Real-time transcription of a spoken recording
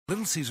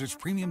Little Caesars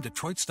Premium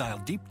Detroit-style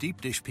deep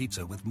dish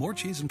pizza with more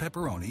cheese and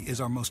pepperoni is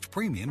our most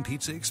premium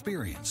pizza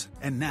experience.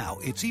 And now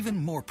it's even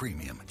more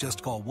premium.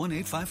 Just call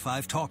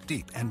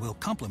 1-855-TALK-DEEP and we'll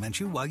compliment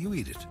you while you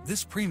eat it.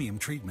 This premium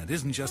treatment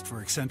isn't just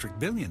for eccentric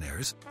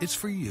billionaires. It's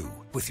for you,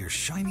 with your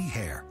shiny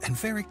hair and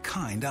very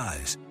kind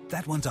eyes.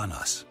 That one's on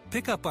us.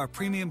 Pick up our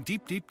premium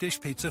deep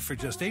dish pizza for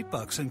just $8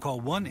 and call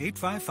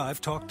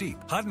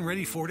 1-855-TALK-DEEP. Hot and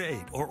ready 4 to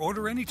 8, or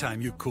order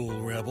anytime, you cool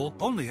rebel.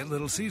 Only at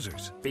Little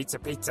Caesars. Pizza.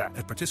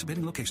 At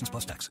participating locations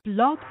plus tax.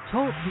 Blog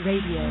Talk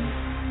Radio.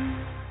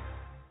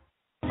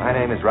 My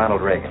name is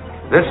Ronald Reagan.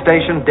 This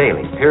station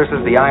daily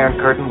pierces the Iron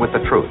Curtain with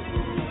the truth,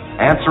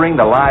 answering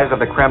the lies of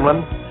the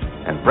Kremlin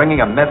and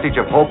bringing a message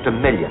of hope to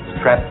millions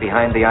trapped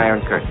behind the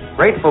Iron Curtain.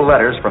 Grateful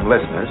letters from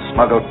listeners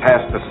smuggled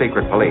past the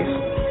secret police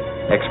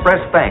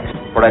express thanks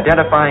for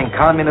identifying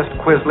communist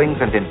quislings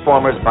and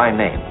informers by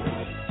name.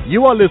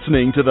 You are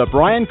listening to the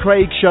Brian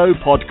Craig Show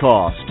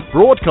podcast,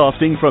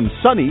 broadcasting from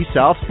sunny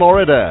South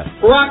Florida.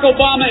 Barack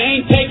Obama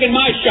ain't taking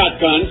my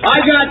shotgun. I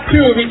got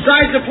two. If he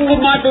tries to fool with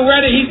my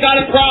Beretta, he's got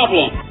a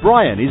problem.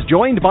 Brian is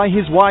joined by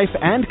his wife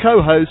and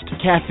co-host,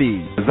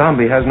 Kathy. The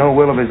zombie has no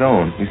will of his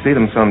own. You see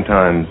them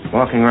sometimes,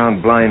 walking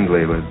around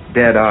blindly with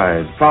dead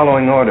eyes,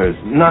 following orders,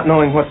 not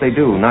knowing what they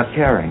do, not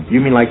caring.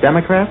 You mean like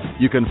Democrats?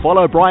 You can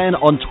follow Brian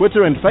on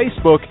Twitter and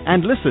Facebook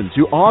and listen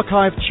to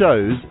archived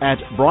shows at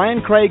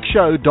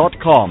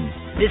briancraigshow.com.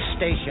 This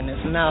station is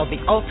now the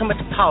ultimate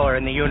power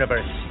in the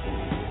universe.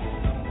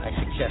 I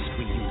suggest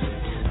we use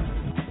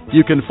it.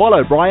 You can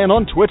follow Brian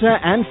on Twitter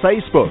and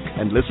Facebook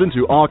and listen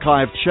to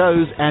archived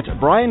shows at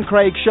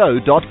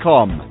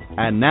briancraigshow.com.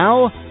 And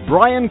now,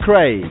 Brian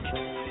Craig.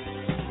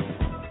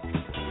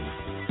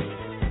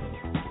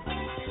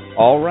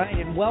 All right,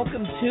 and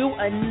welcome to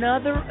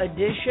another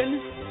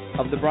edition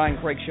of the Brian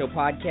Craig Show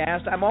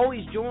podcast. I'm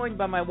always joined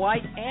by my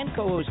wife and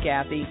co-host,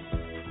 Kathy.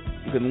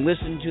 You can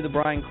listen to the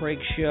Brian Craig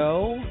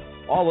Show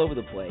all over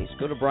the place.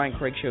 Go to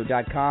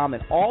briancraigshow.com,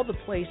 and all the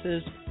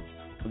places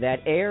that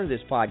air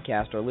this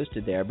podcast are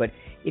listed there. But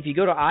if you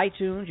go to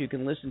iTunes, you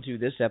can listen to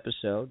this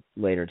episode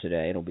later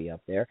today. It'll be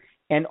up there.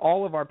 And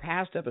all of our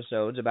past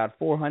episodes, about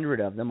 400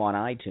 of them on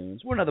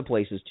iTunes. We're in other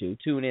places too,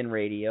 TuneIn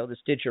Radio, the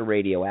Stitcher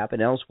Radio app,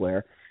 and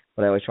elsewhere.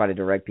 But I always try to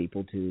direct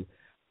people to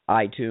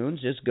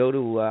iTunes. Just go to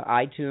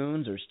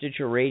iTunes or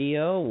Stitcher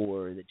Radio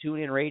or the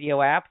TuneIn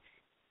Radio app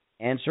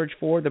and search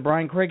for The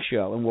Brian Craig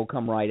Show, and we'll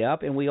come right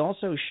up. And we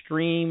also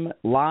stream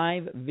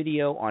live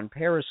video on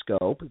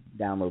Periscope.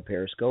 Download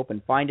Periscope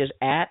and find us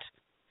at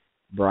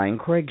Brian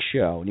Craig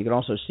Show. And you can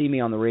also see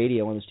me on the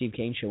radio on the Steve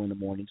Kane Show in the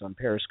mornings on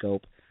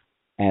Periscope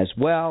as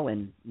well.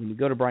 And when you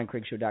go to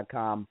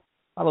briancraigshow.com,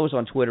 follow us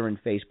on Twitter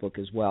and Facebook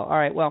as well. All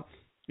right, well,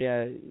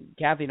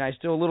 Kathy and I are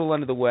still a little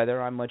under the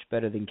weather. I'm much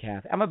better than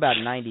Kathy. I'm about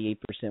 98%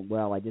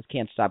 well. I just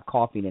can't stop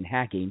coughing and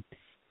hacking.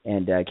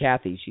 And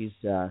Kathy, she's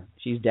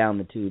down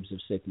the tubes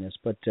of sickness.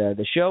 But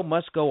the show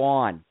must go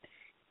on.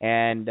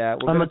 And we're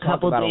going to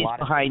talk about a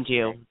lot of behind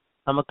you.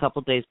 I'm a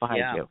couple days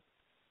behind you.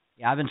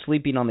 Yeah, I've been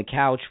sleeping on the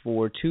couch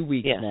for 2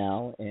 weeks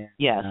now. And,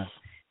 yes.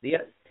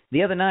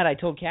 The other night I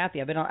told Kathy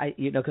I've been on,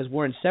 because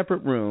we're in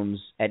separate rooms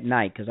at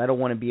night because I don't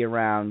want to be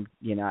around.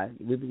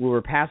 We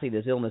were passing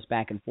this illness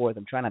back and forth.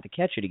 I'm trying not to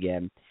catch it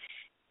again.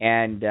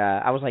 And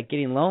I was like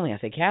getting lonely. I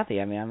said,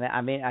 Kathy,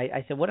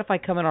 I said, what if I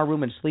come in our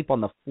room and sleep on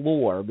the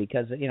floor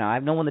because I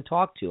have no one to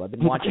talk to. I've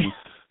been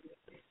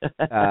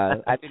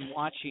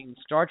watching,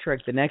 Star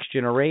Trek: The Next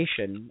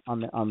Generation on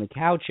the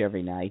couch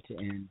every night,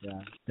 and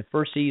the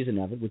first season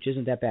of it, which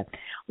isn't that bad.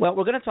 Well,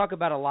 we're going to talk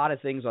about a lot of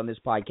things on this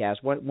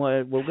podcast.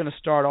 We're going to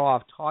start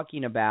off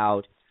talking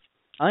about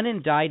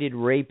unindicted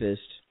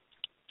rapist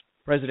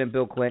President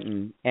Bill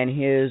Clinton and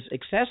his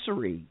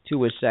accessory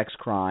to his sex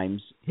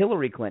crimes,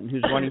 Hillary Clinton,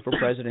 who's running for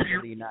president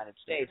of the United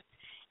States.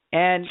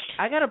 And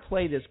I got to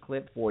play this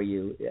clip for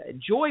you.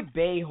 Joy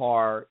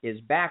Behar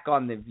is back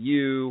on The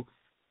View.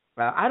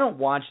 I don't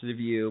watch The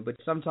View, but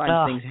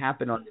sometimes things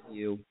happen on The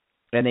View,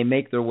 and they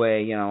make their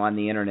way, on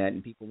the Internet,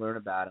 and people learn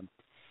about them.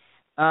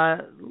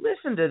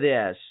 Listen to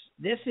this.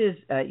 This is,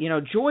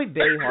 Joy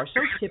Behar, so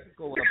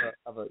typical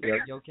of a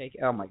you okay?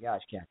 Oh, my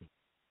gosh, Kathy.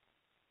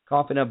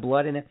 Coughing up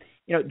blood in it.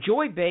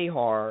 Joy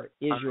Behar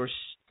is your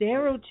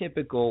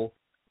stereotypical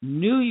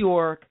New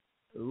York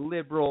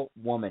liberal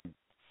woman.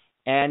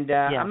 And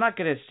I'm not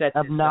going to set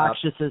this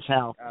obnoxious up. As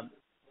hell.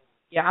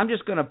 I'm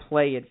just going to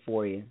play it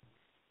for you.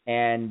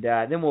 And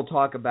then we'll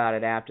talk about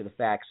it after the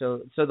fact.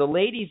 So the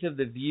ladies of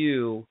The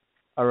View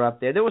are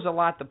up there. There was a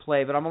lot to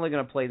play, but I'm only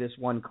going to play this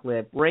one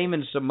clip.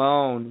 Raymond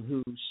Simone,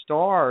 who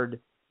starred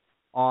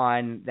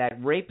on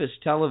that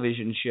rapist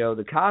television show,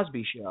 The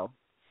Cosby Show.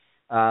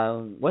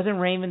 Wasn't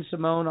Raven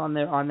Simone on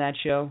that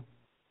show?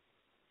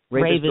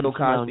 Raven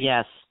Simone,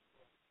 yes.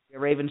 Yeah,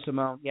 Raven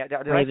Simone. Yeah,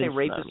 did I say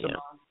Rapist Simone?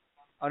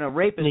 Yeah. Oh no,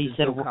 Rapist is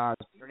Bill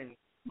Cosby.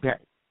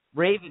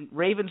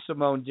 Raven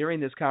Simone during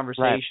this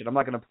conversation. Right. I'm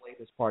not going to play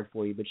this part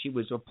for you, but she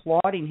was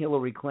applauding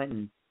Hillary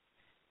Clinton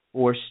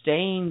for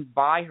staying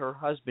by her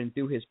husband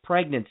through his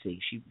pregnancy.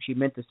 She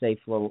meant to say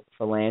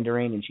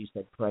philandering, and she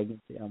said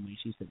pregnancy.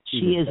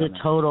 She is a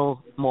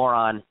total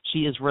moron. She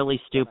is really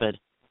stupid.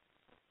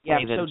 Yeah,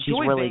 David. so She's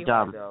Joy really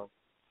Behar, dumb. though,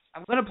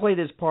 I'm going to play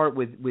this part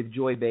with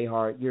Joy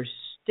Behar. You're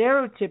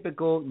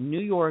stereotypical New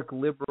York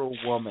liberal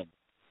woman.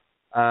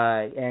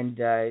 And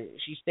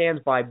she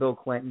stands by Bill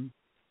Clinton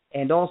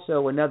and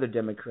also another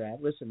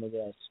Democrat. Listen to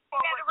this.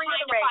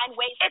 Trying to find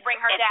ways to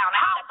bring her down.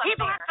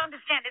 People have to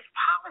understand it's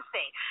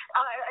policy.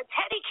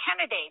 Teddy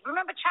Kennedy,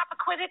 remember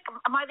Chappaquiddick?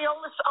 Am I the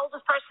oldest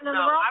person in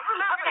the room? I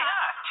remember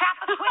that.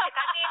 Chappaquiddick.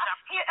 I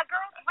mean, a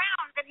girl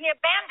drowned and he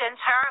abandons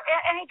her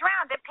and he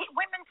drowned. And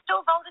women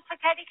still voted for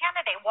Teddy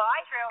Kennedy.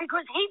 Why? True.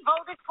 Because he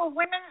voted for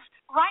women's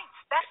rights.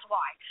 That's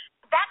why.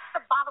 That's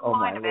the bottom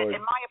line of it,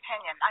 in my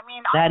opinion. I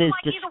mean, that I is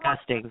don't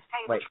like disgusting. Either one to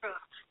tell you the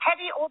truth,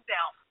 Teddy or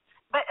Bill.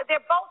 But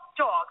they're both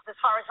dogs as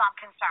far as I'm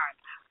concerned.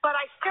 But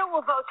I still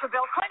will vote for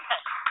Bill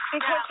Clinton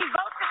because he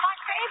votes in my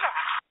favor.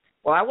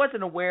 Well, I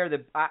wasn't aware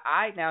that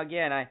I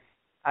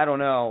don't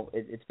know.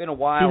 It's been a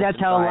while. See, that's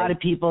how a lot of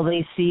people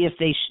they see if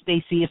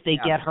they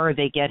get her,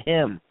 they get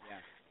him. Yeah.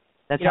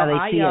 That's how they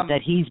see it. That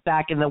he's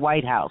back in the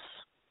White House.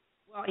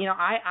 Well,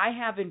 I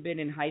haven't been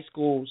in high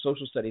school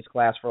social studies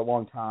class for a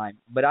long time,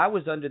 but I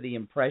was under the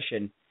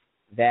impression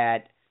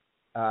that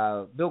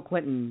Bill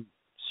Clinton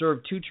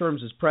served 2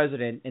 terms as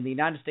president, and the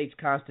United States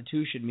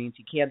Constitution means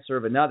he can't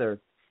serve another.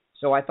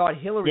 So I thought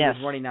Hillary was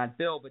running on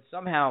Bill, but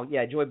somehow,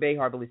 Joy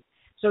Behar believes.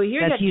 So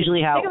here that's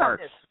usually how it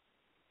works.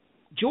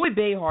 Joy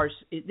Behar,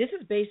 this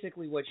is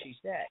basically what she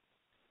said.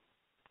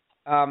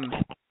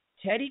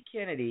 Teddy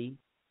Kennedy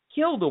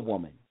killed a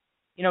woman.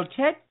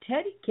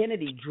 Teddy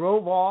Kennedy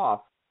drove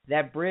off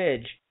that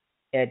bridge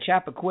at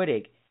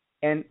Chappaquiddick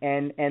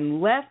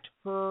and left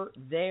her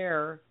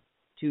there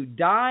to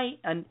die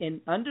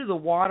under the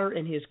water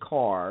in his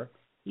car.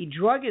 He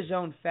drug his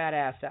own fat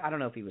ass out. I don't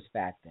know if he was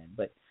fat then,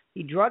 but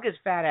he drug his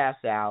fat ass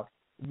out,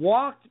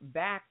 walked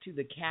back to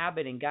the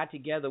cabin and got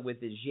together with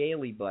his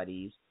Yaley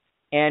buddies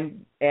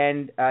and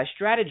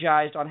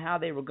strategized on how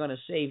they were going to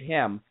save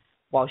him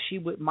while she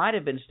might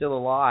have been still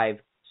alive,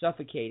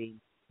 suffocating,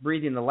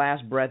 breathing the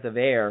last breath of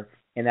air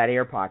in that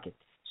air pocket.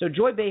 So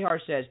Joy Behar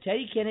says,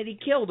 Teddy Kennedy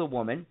killed a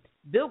woman,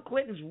 Bill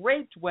Clinton's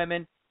raped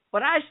women,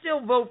 but I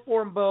still vote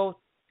for them both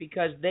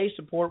because they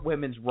support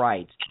women's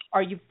rights.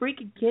 Are you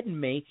freaking kidding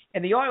me?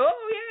 And the audience,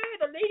 oh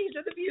yeah, the ladies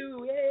of the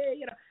View,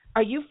 yeah,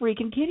 Are you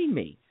freaking kidding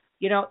me?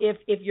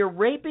 If you're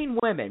raping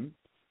women,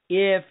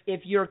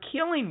 if you're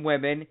killing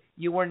women,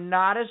 you are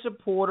not a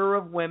supporter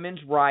of women's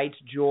rights,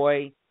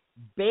 Joy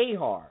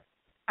Behar.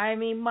 I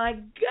mean, my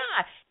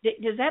God,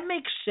 does that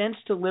make sense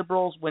to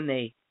liberals when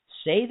they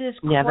say this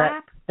crap? Yeah,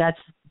 that's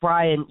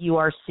Brian. You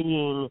are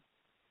seeing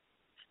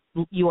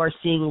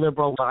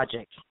liberal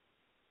logic.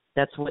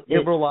 That's what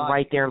liberal logic,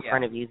 right there in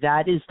front of you.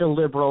 That is the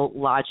liberal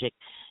logic.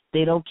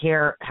 They don't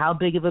care how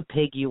big of a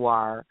pig you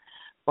are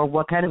or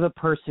what kind of a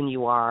person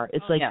you are.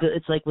 It's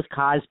it's like with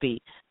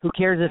Cosby. Who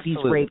cares if he's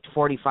raped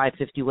 45,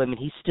 50 women?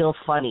 He's still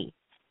funny.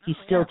 He's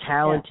still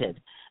talented.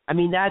 Yeah. I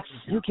mean,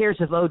 who cares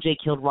if O.J.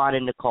 killed Ron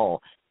and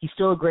Nicole? He's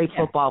still a great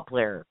football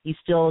player. He's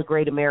still a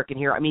great American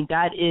hero. I mean,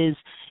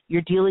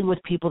 you're dealing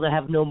with people that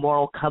have no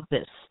moral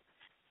compass.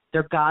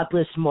 They're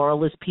godless,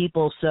 moralist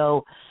people.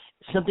 So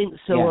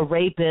a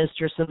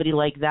rapist or somebody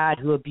like that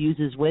who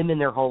abuses women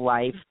their whole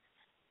life,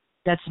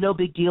 that's no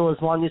big deal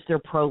as long as they're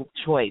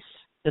pro-choice.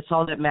 That's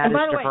all that matters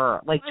to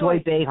her. Like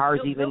Joy Behar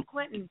is even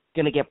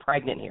going to get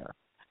pregnant here.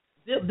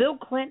 Bill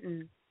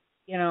Clinton,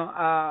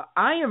 I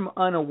am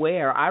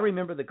unaware. I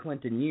remember the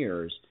Clinton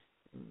years.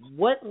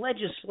 What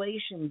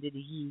legislation did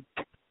he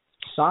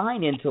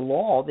sign into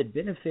law that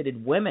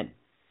benefited women?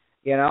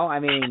 He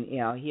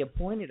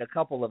appointed a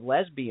couple of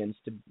lesbians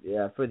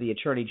for the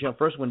attorney general.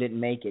 First one didn't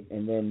make it,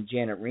 and then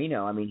Janet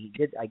Reno. I mean,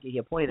 he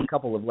appointed a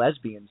couple of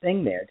lesbians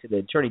there to the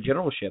attorney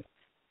generalship.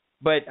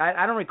 But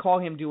I don't recall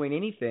him doing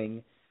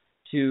anything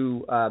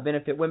to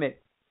benefit women.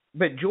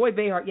 But Joy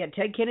Behar,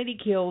 Ted Kennedy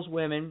kills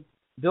women.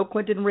 Bill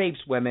Clinton rapes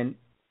women.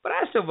 But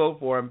I still vote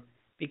for him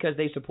because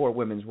they support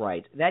women's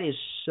rights. That is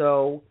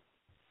so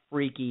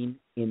freaking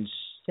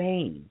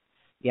insane.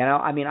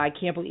 I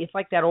can't believe it's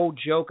like that old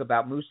joke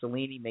about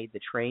Mussolini made the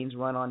trains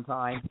run on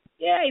time.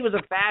 Yeah, he was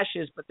a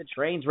fascist, but the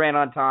trains ran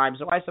on time,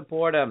 so I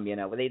support him.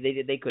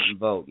 They couldn't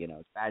vote.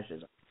 It's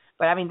fascism.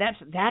 But I mean,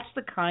 that's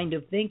the kind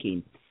of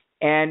thinking.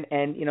 And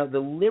the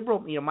liberal,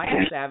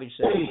 Michael Savage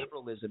says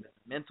liberalism is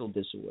a mental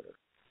disorder,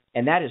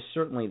 and that is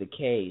certainly the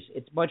case.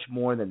 It's much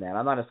more than that.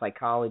 I'm not a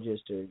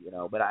psychologist,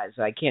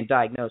 so I can't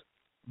diagnose.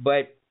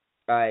 But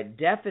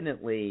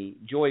definitely,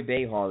 Joy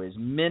Behar is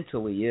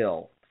mentally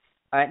ill.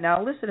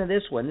 Now listen to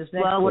this one. This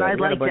next one. What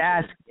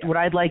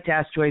I'd like to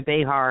ask Joy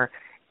Behar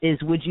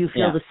is, would you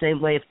feel the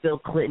same way if Bill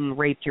Clinton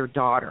raped your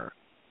daughter?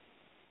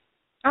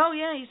 Oh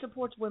yeah, he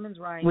supports women's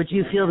rights. Would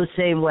you feel the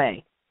same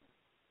way?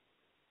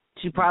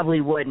 She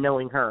probably would,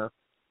 knowing her.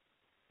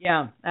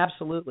 Yeah,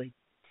 absolutely.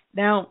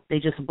 Now they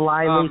just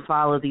blindly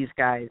follow these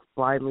guys.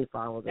 Blindly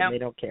follow them. Now, they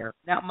don't care.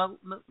 Now,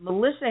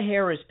 Melissa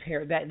Harris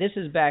Perry. This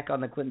is back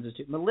on the Clintons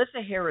too.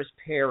 Melissa Harris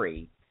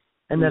Perry,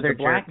 another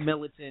black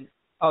militant.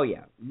 Oh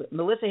yeah,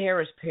 Melissa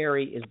Harris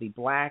Perry is the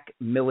black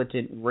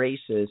militant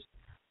racist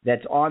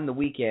that's on the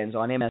weekends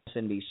on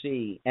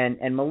MSNBC,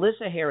 and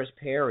Melissa Harris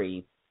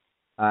Perry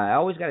I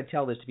always got to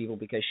tell this to people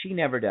because she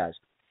never does.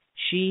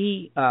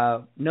 She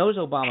knows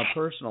Obama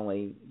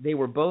personally. They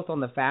were both on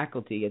the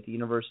faculty at the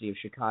University of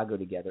Chicago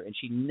together, and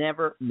she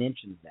never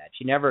mentions that.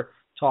 She never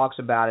talks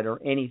about it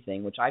or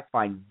anything, which I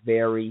find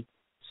very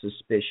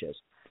suspicious.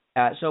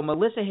 So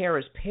Melissa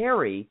Harris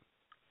Perry,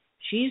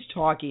 she's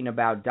talking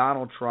about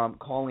Donald Trump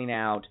calling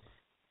out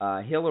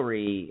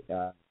Hillary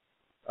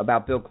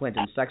about Bill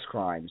Clinton's sex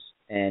crimes.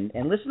 And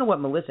listen to what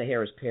Melissa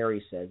Harris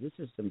Perry says. This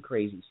is some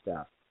crazy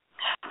stuff.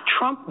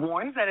 Trump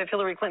warns that if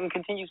Hillary Clinton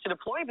continues to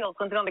deploy Bill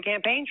Clinton on the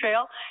campaign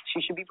trail,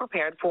 she should be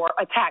prepared for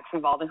attacks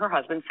involving her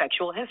husband's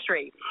sexual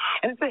history.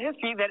 And it's a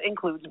history that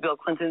includes Bill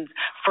Clinton's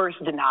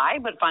first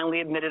denied but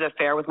finally admitted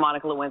affair with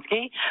Monica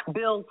Lewinsky,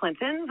 Bill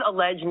Clinton's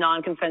alleged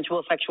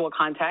non-consensual sexual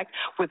contact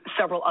with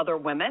several other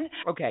women.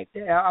 Okay,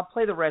 I'll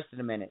play the rest in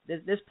a minute.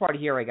 This part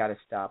here I got to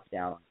stop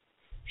down on.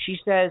 She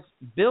says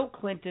Bill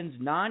Clinton's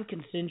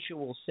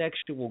non-consensual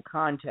sexual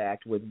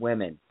contact with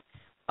women.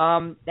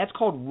 That's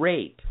called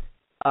rape.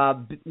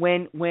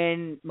 When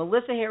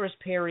Melissa Harris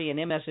Perry and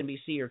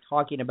MSNBC are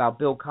talking about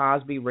Bill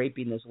Cosby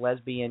raping this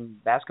lesbian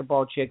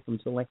basketball chick from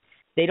Tulane,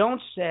 they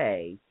don't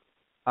say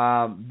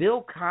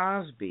Bill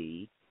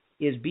Cosby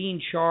is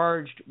being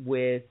charged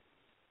with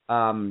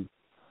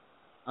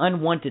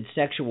unwanted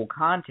sexual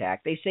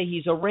contact. They say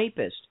he's a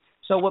rapist.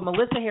 So what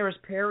Melissa Harris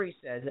Perry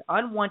says,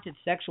 unwanted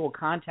sexual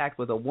contact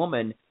with a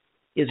woman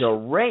is a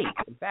rape.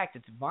 In fact,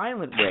 it's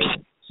violent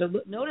rape. So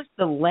notice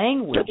the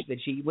language that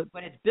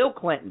but it's Bill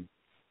Clinton.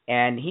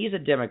 And he's a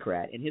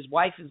Democrat, and his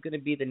wife is going to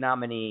be the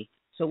nominee.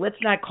 So let's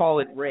not call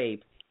it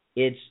rape.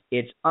 It's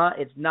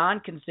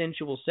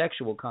non-consensual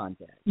sexual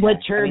contact. What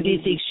term do you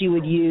think she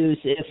would use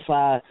if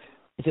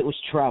it was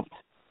Trump?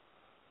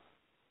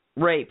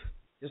 Rape,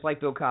 just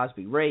like Bill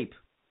Cosby. Rape.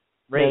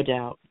 No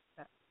doubt.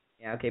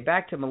 Yeah. Okay.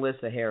 Back to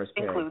Melissa Harris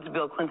Perry. Includes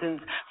Bill Clinton's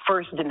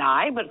first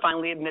denied but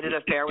finally admitted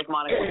affair with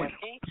Monica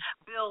Lewinsky,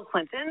 Bill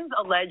Clinton's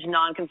alleged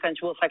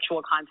non-consensual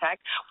sexual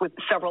contact with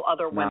several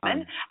other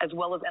women, as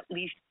well as at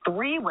least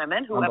three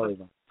women who have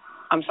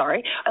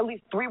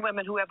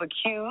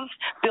accused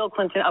Bill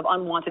Clinton of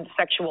unwanted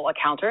sexual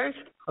encounters.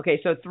 Okay,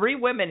 so three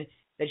women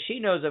that she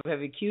knows of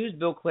have accused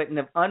Bill Clinton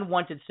of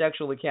unwanted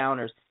sexual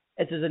encounters.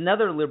 This is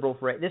another liberal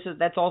phrase.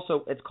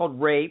 It's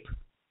called rape.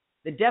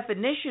 The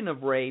definition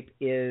of rape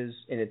is,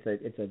 and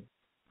it's a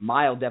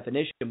mild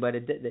definition, but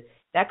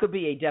that could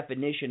be a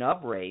definition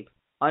of rape,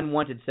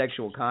 unwanted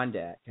sexual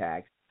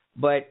contact.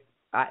 But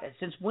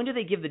since when do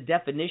they give the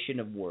definition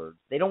of words?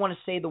 They don't want to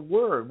say the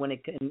word when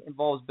it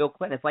involves Bill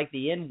Clinton. It's like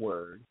the N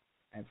word.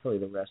 I'll tell you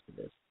the rest of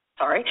this.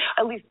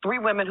 At least three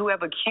women who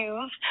have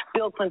accused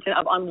Bill Clinton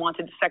of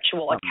unwanted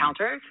sexual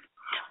encounters.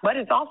 But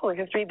it's also a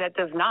history that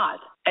does not,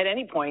 at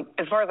any point,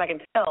 as far as I can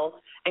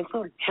tell,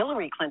 include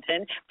Hillary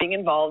Clinton being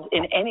involved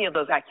in any of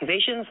those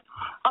accusations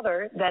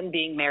other than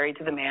being married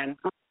to the man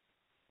who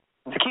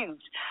was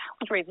accused,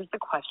 which raises the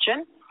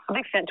question of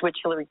the extent to which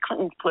Hillary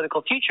Clinton's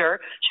political future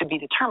should be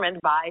determined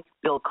by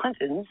Bill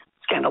Clinton's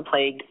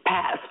scandal-plagued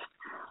past.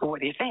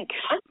 What do you think?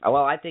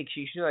 Well, I think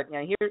she should.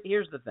 Now,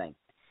 here's the thing.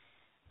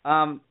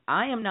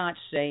 I am not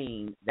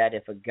saying that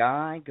if a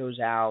guy goes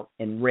out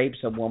and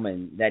rapes a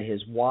woman that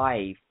his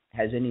wife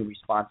has any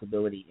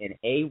responsibility in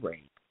a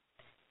rape.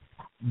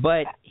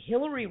 But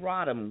Hillary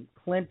Rodham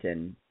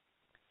Clinton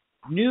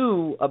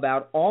knew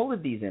about all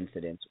of these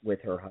incidents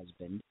with her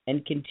husband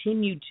and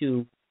continued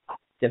to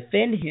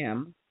defend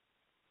him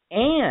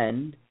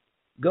and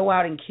go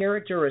out and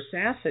character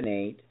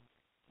assassinate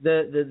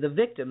the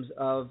victims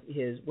of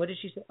his, what did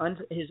she say?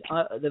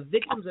 The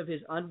victims of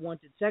his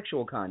unwanted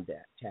sexual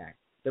contact.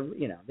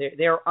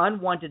 They're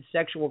unwanted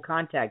sexual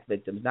contact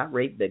victims, not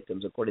rape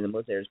victims, according to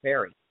Melissa Harris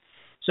Perry.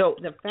 So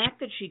the fact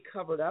that she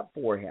covered up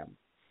for him,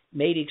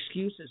 made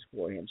excuses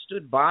for him,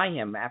 stood by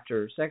him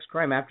after sex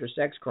crime,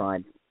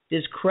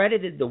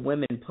 discredited the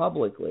women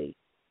publicly,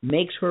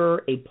 makes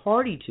her a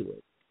party to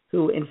it,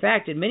 who, in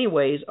fact, in many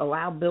ways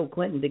allowed Bill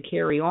Clinton to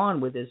carry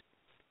on with his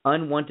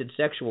unwanted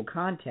sexual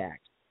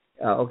contact.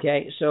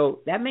 So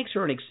that makes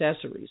her an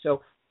accessory.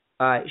 So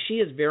she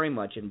is very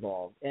much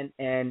involved. And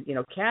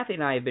Kathy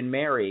and I have been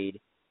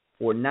married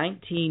for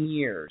 19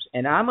 years,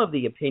 and I'm of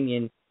the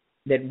opinion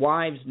that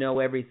wives know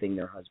everything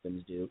their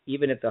husbands do,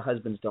 even if the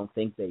husbands don't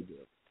think they do.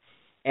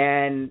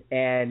 And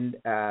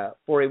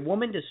for a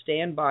woman to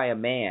stand by a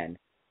man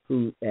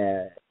who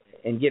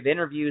and give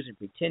interviews and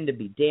pretend to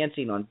be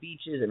dancing on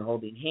beaches and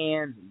holding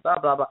hands and blah,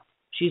 blah, blah,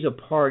 she's a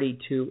party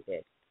to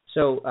it.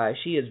 So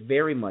she is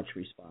very much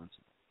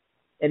responsible.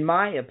 In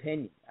my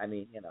opinion,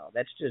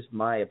 that's just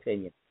my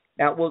opinion.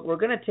 Now, we're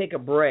going to take a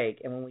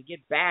break, and when we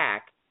get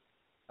back,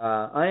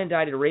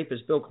 unindicted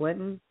rapist Bill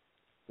Clinton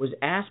was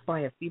asked by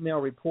a female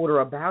reporter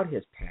about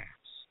his past.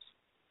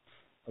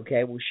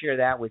 Okay, we'll share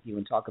that with you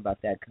and talk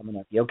about that coming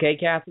up. You okay,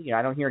 Kathy?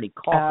 I don't hear any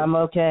coughing. I'm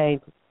okay.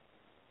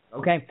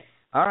 Okay.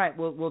 All right,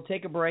 we'll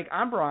take a break.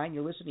 I'm Brian.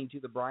 You're listening to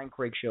the Brian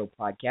Craig Show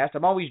podcast.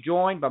 I'm always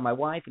joined by my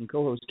wife and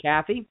co-host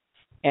Kathy.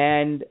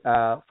 And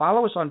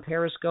follow us on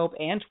Periscope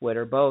and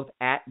Twitter, both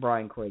at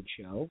Brian Craig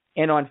Show.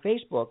 And on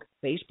Facebook,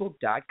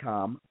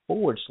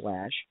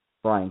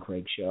 facebook.com/Brian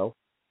Craig Show.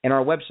 and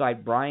our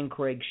website,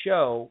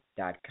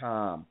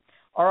 BrianCraigShow.com.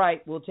 All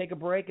right, we'll take a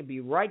break and be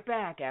right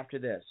back after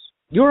this.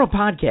 You're a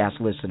podcast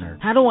listener.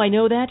 How do I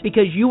know that?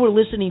 Because you are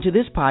listening to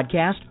this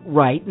podcast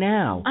right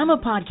now. I'm a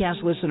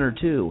podcast listener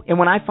too, and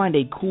when I find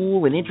a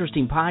cool and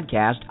interesting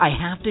podcast, I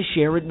have to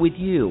share it with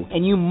you.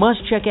 And you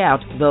must check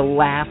out The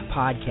Laugh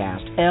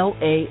Podcast,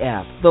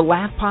 L-A-F. The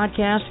Laugh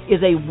Podcast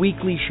is a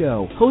weekly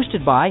show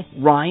hosted by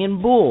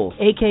Ryan Bull,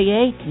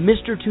 a.k.a.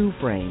 Mr. Two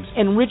Frames,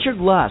 and Richard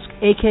Lusk,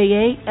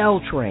 a.k.a.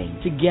 L-Train.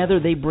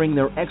 Together they bring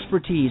their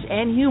expertise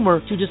and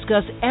humor to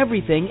discuss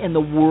everything in the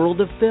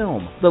world of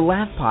film. The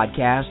Laugh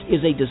Podcast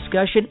is a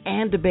discussion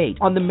and debate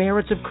on the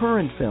merits of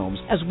current films,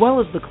 as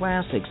well as the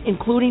classics,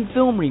 including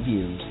film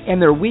reviews.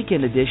 And their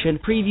weekend edition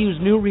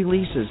previews new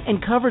releases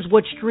and covers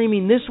what's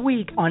streaming this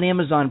week on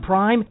Amazon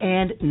Prime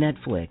and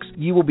Netflix.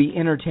 You will be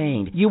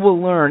entertained, you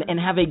will learn, and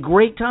have a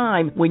great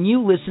time when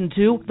you listen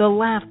to The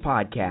Laugh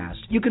Podcast.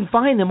 You can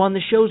find them on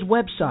the show's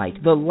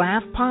website,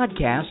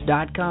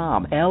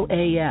 thelaughpodcast.com,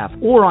 L-A-F,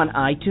 or on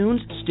iTunes,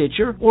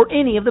 Stitcher, or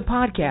any of the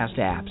podcast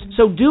apps.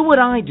 So do what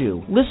I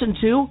do. Listen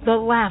to The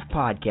Laugh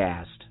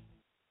Podcast.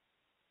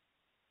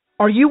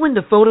 Are you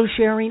into photo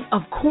sharing?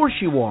 Of course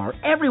you are.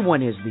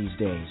 Everyone is these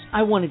days.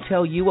 I want to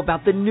tell you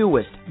about the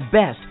newest,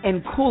 best,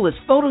 and coolest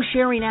photo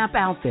sharing app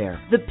out there,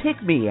 the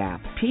PicMe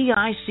app,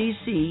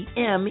 P-I-C-C-M-E-E.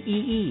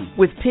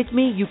 With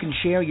PicMe, you can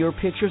share your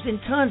pictures in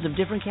tons of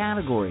different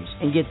categories.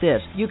 And get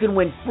this, you can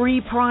win free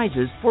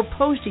prizes for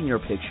posting your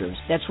pictures.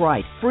 That's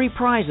right, free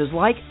prizes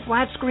like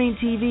flat screen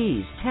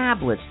TVs,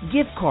 tablets,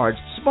 gift cards,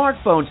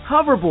 smartphones,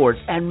 hoverboards,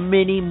 and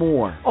many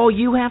more. All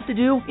you have to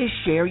do is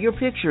share your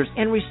pictures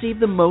and receive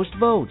the most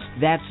votes.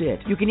 That's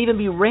it. You can even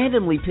be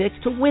randomly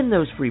picked to win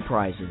those free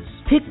prizes.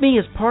 PicMe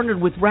is partnered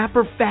with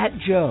rapper Fat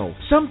Joe.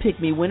 Some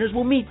PicMe winners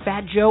will meet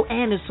Fat Joe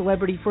and his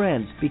celebrity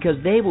friends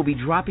because they will be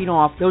dropping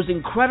off those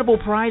incredible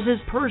prizes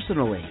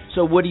personally.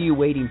 So what are you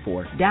waiting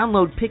for?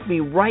 Download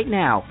PicMe right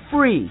now,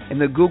 free, in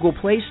the Google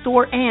Play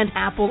Store and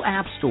Apple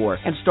App Store,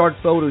 and start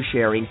photo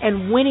sharing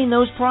and winning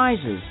those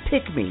prizes.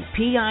 PicMe,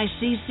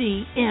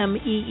 P-I-C-C-M-E-E,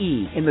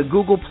 in the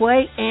Google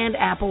Play and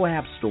Apple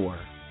App Store.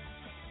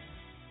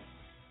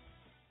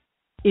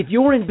 If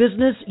you're in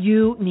business,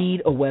 you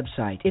need a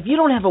website. If you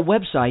don't have a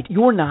website,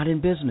 you're not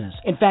in business.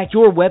 In fact,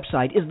 your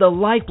website is the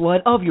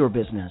lifeblood of your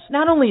business.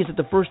 Not only is it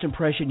the first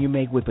impression you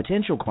make with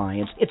potential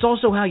clients, it's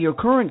also how your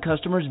current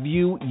customers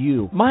view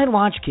you.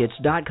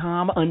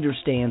 MyLaunchKits.com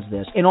understands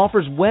this and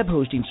offers web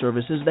hosting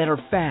services that are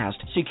fast,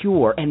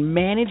 secure, and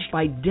managed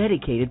by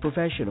dedicated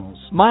professionals.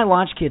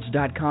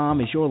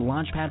 MyLaunchKits.com is your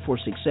launchpad for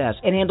success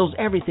and handles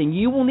everything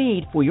you will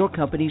need for your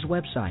company's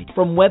website.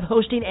 From web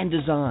hosting and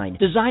design,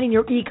 designing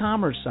your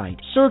e-commerce site,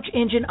 search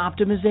engine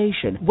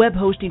optimization, web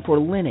hosting for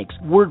Linux,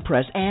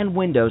 WordPress, and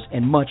Windows,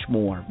 and much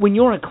more. When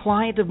you're a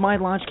client of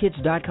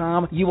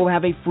MyLaunchKits.com, you will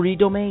have a free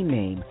domain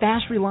name,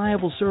 fast,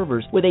 reliable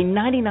servers with a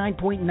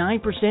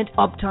 99.9%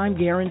 uptime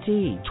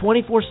guarantee,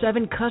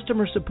 24/7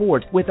 customer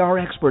support with our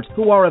experts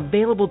who are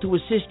available to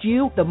assist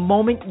you the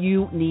moment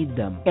you need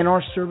them. And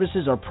our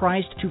services are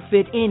priced to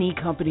fit any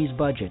company's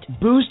budget.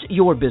 Boost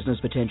your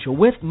business potential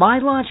with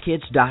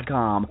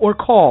MyLaunchKits.com or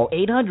call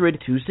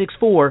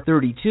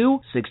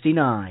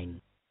 800-264-3269.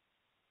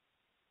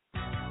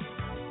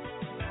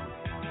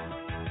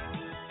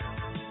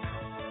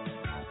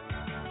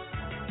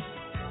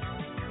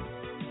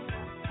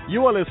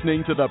 You are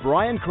listening to the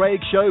Brian Craig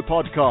Show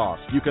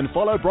podcast. You can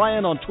follow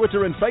Brian on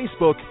Twitter and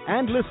Facebook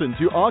and listen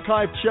to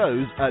archived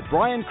shows at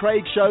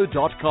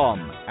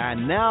briancraigshow.com.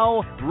 And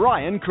now,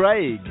 Brian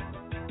Craig.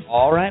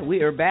 All right,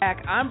 we are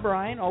back. I'm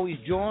Brian, always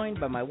joined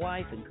by my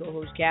wife and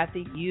co-host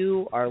Kathy.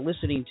 You are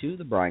listening to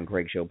the Brian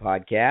Craig Show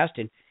podcast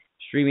and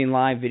streaming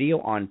live video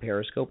on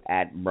Periscope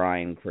at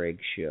Brian Craig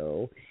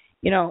Show.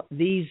 You know,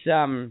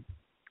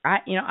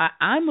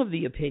 I'm of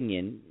the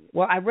opinion.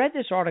 Well, I read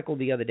this article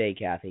the other day,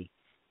 Kathy.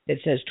 It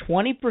says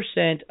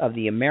 20% of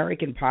the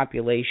American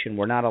population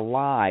were not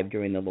alive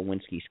during the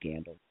Lewinsky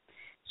scandal.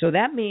 So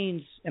that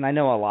means, and I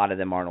know a lot of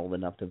them aren't old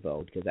enough to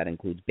vote because that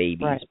includes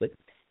babies, right. but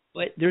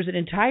there's an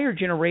entire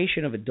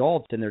generation of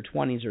adults in their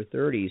 20s or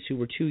 30s who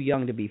were too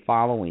young to be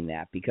following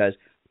that because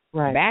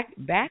back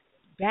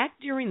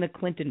during the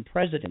Clinton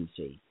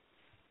presidency,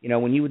 you know,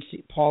 when you would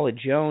see Paula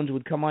Jones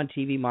would come on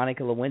TV,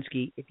 Monica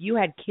Lewinsky, if you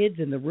had kids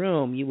in the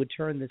room, you would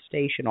turn the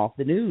station off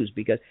the news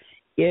because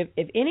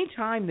if any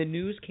time the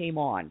news came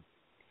on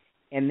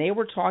and they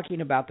were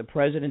talking about the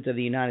President of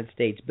the United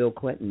States, Bill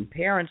Clinton,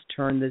 parents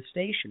turned the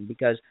station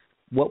because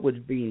what was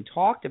being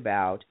talked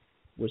about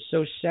was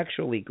so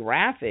sexually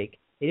graphic,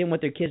 they didn't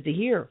want their kids to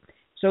hear.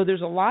 So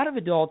there's a lot of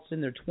adults in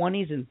their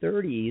 20s and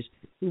 30s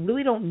who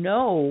really don't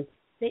know.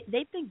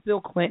 They think Bill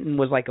Clinton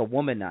was like a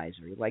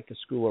womanizer. He liked to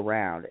screw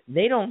around.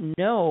 They don't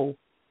know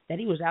that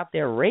he was out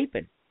there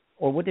raping.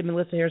 Or what did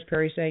Melissa Harris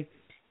Perry say?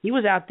 He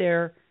was out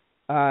there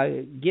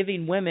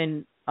giving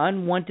women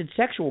unwanted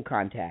sexual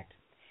contact.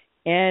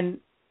 And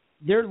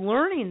they're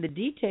learning the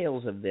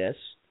details of this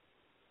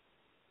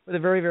for the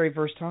very, very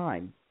first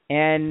time.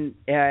 And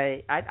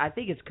I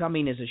think it's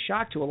coming as a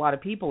shock to a lot of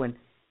people. And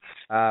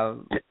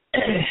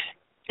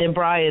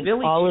Brian,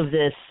 all of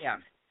this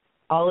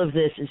all of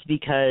this is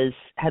because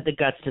had the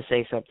guts to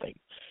say something.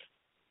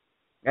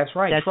 That's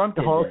right. That's Trump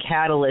the whole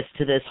catalyst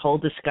to this whole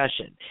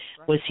discussion.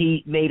 Was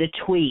he made a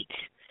tweet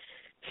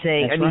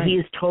saying, he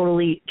is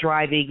totally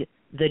driving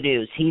the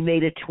news. He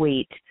made a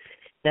tweet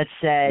that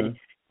said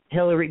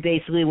Hillary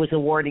basically was a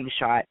warning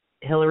shot.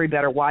 Hillary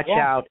better watch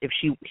out if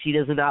she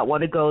does not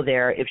want to go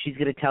there, if she's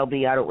going to tell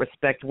me I don't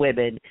respect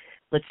women.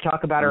 Let's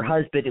talk about her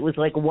husband. It was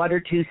like one or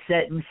two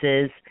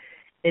sentences,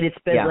 and it's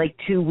been like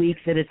 2 weeks,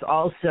 and it's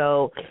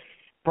also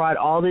brought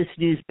all this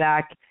news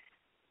back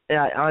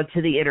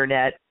onto the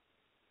Internet.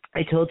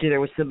 I told you there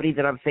was somebody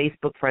that I'm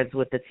Facebook friends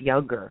with that's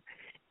younger,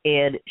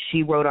 and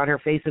she wrote on her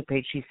Facebook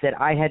page, she said,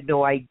 I had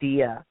no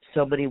idea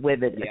so many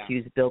women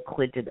accused Bill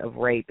Clinton of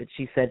rape, and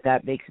she said,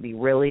 that makes me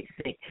really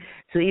sick.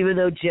 So even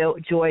though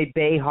Joy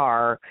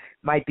Behar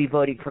might be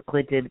voting for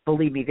Clinton,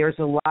 believe me, there's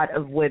a lot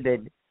of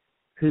women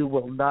who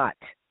will not,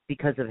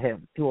 because of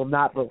him, who will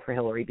not vote for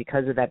Hillary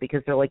because of that,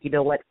 because they're like, you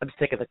know what, I'm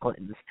sick of the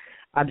Clintons.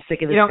 I'm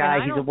sick of this guy.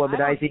 He's a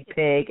womanizing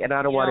pig, and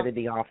I don't want him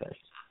in the office.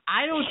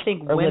 I don't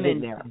think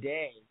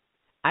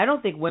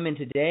women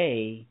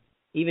today,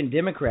 even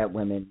Democrat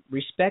women,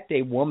 respect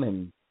a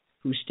woman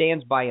who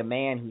stands by a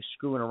man who's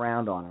screwing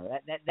around on her.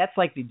 That's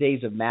like the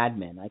days of Mad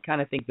Men. I kind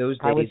of think those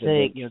days. I would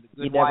think you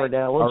never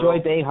know. Well, Joy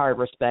Behar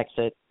respects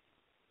it.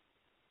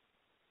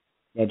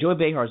 Yeah, Joy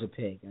Behar's a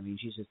pig. I mean,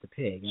 she's just a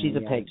pig. She's a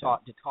pig.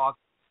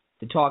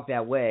 To talk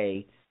that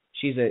way,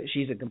 she's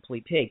a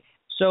complete pig.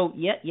 So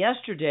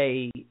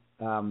yesterday,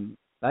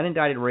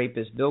 unindicted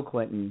rapist Bill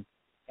Clinton.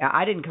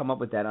 I didn't come up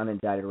with that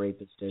unindicted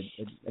rapist.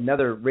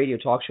 Another radio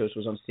talk show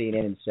was on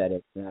CNN and said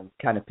it. And I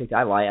kind of picked.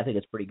 I lie. I think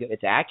it's pretty good.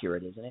 It's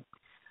accurate, isn't it?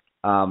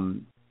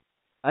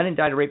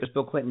 Unindicted rapist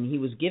Bill Clinton. He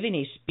was giving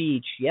a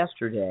speech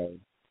yesterday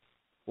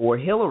for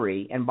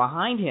Hillary, and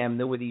behind him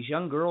there were these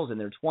young girls in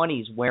their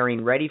 20s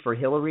wearing "Ready for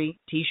Hillary"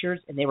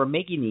 T-shirts, and they were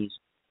making these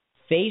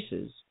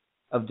faces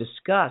of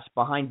disgust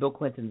behind Bill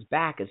Clinton's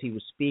back as he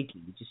was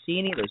speaking. Did you see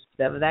any of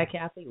that,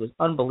 Kathy? It was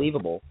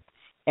unbelievable.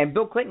 And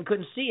Bill Clinton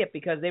couldn't see it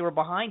because they were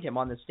behind him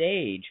on the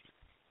stage.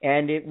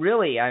 And it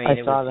really,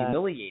 it was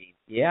humiliating.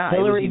 Yeah,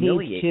 Hillary it was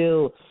humiliating. Needs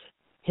to.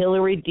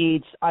 Hillary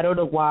needs, I don't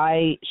know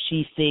why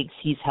she thinks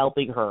he's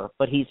helping her,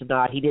 but he's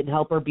not. He didn't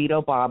help her beat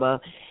Obama.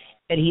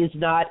 And he is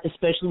not,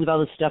 especially with all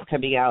this stuff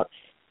coming out,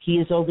 he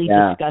is only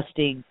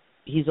disgusting.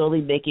 He's only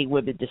making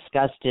women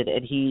disgusted.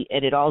 And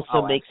it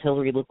also makes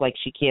Hillary look like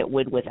she can't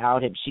win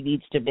without him. She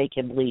needs to make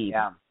him leave.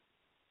 Yeah.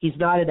 He's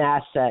not an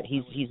asset.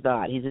 He's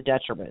not. He's a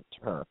detriment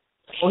to her.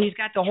 Well, he's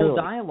got the whole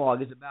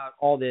dialogue is about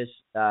all this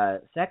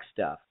sex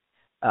stuff,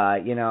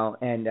 and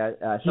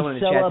someone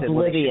in the chat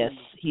oblivious.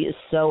 He is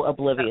so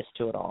oblivious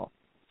to it all.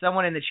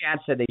 Someone in the chat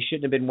said they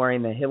shouldn't have been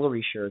wearing the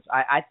Hillary shirts.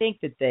 I think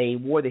that they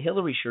wore the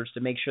Hillary shirts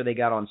to make sure they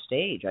got on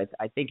stage.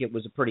 I think it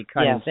was a pretty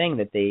cunning thing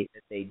that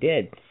they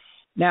did.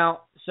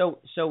 Now, so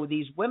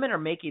these women are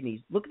making these.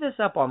 Look this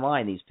up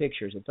online. These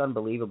pictures. It's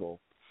unbelievable.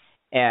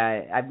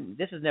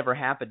 This has never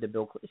happened to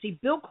Bill Clinton. See,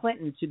 Bill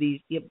Clinton to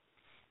these.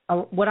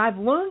 What I've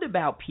learned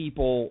about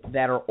people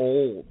that are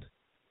old,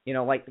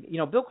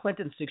 Bill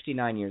Clinton's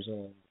 69 years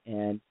old,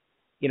 and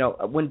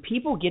when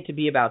people get to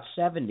be about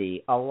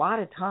 70, a lot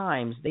of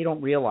times they don't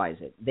realize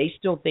it. They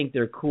still think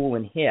they're cool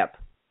and hip,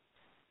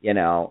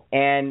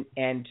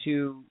 and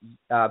to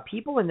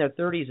people in their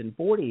 30s and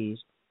 40s,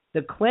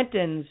 the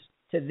Clintons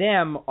to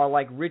them are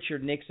like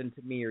Richard Nixon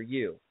to me or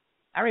you.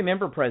 I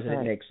remember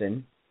President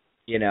Nixon.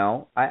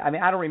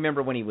 I don't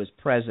remember when he was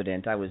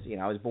president. I was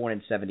born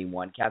in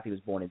 71. Kathy was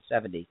born in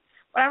 70.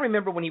 But I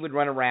remember when he would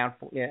run around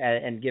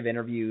and give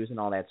interviews and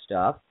all that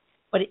stuff.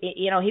 But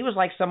he was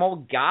like some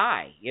old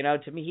guy.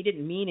 To me, he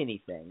didn't mean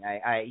anything.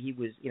 He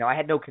was, I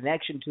had no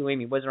connection to him.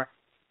 He wasn't.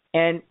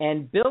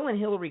 And Bill and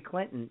Hillary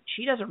Clinton,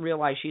 she doesn't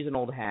realize she's an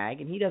old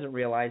hag, and he doesn't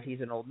realize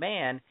he's an old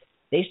man.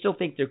 They still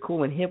think they're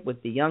cool and hip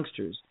with the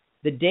youngsters.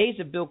 The days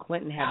of Bill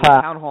Clinton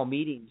having town hall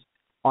meetings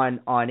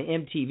on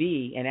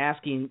MTV and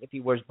asking if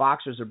he wears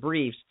boxers or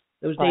briefs,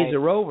 those days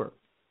are over.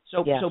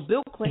 So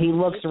Bill Clinton, he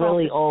looks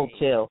really old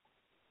too.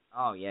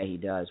 Oh yeah, he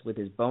does, with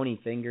his bony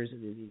fingers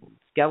and his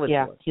skeleton.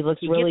 Yeah, he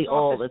looks really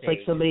old. It's like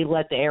somebody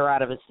let the air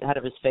out of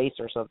his face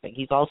or something.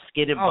 He's all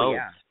skin and bones.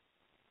 Yeah.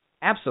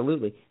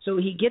 Absolutely. So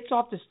he gets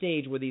off the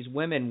stage where these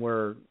women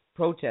were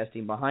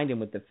protesting behind him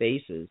with the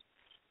faces,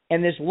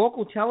 and this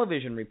local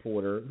television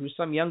reporter, who's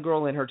some young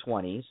girl in her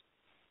 20s,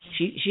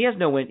 She has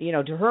no,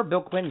 to her,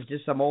 Bill Clinton's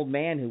just some old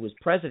man who was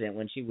president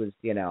when she was,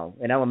 in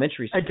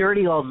elementary school. A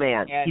dirty old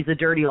man. He's a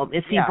dirty old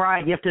man. See,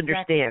 Brian, you have to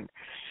understand,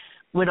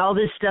 when all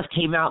this stuff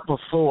came out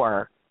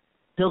before,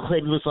 Bill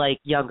Clinton was,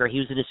 younger. He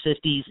was in his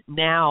 50s.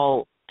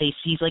 Now,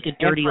 he's like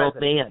a dirty old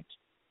man.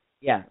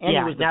 Yeah.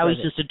 Now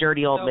he's just a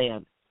dirty old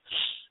man.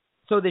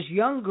 So this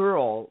young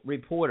girl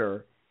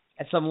reporter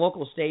at some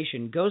local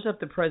station goes up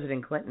to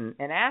President Clinton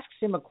and asks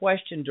him a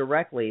question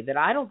directly that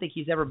I don't think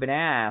he's ever been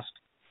asked.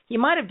 He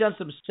might have done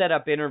some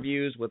set-up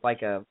interviews with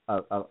a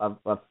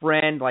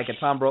friend, like a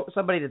Tom Bro,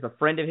 somebody that's a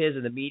friend of his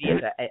in the media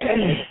that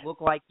it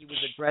looked like he was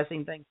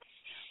addressing things.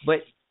 But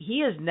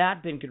he has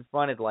not been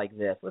confronted like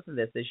this. Listen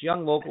to this. This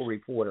young local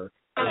reporter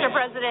Mr.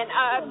 President,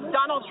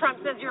 Donald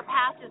Trump says your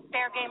past is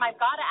fair game. I've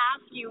got to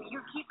ask you,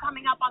 you keep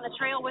coming up on the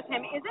trail with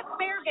him. Is it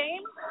fair game?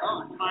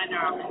 Oh, it's fine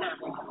now.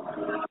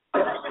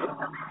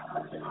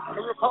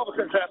 The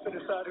Republicans have to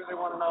decide who they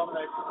want to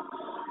nominate.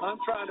 I'm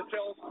trying to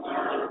tell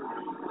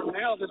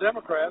now the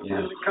Democrats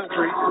in the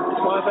country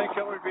why I think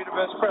Hillary would be the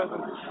best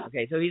president.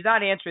 Okay, so he's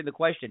not answering the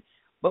question.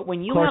 But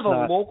when you have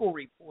a local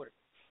reporter,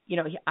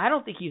 I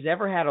don't think he's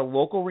ever had a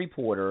local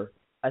reporter,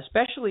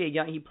 especially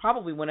he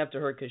probably went up to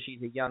her because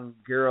she's a young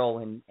girl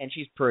and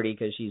she's pretty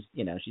because she's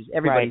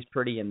everybody's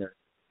pretty in their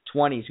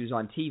 20s who's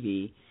on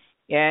TV.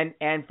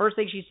 And first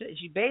thing she said,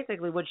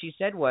 what she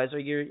said was,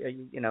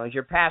 is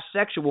your past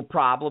sexual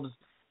problems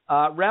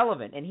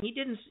relevant? And he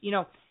didn't,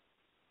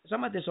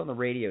 some of this on the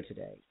radio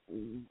today.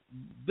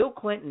 Bill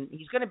Clinton,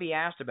 he's going to be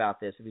asked about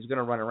this if he's going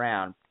to run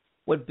around.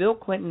 What Bill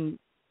Clinton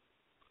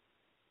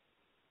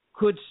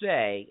could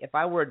say, if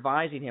I were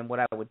advising him, what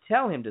I would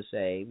tell him to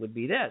say would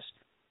be this.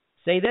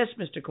 Say this,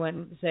 Mr.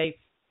 Clinton. Say,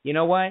 you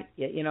know what?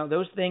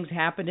 Those things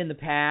happened in the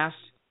past.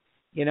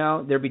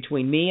 They're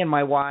between me and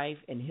my wife,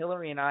 and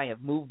Hillary and I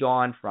have moved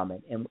on from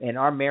it. And in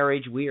our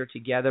marriage, we are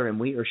together and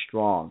we are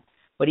strong.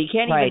 But he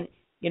can't even,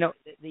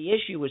 the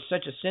issue is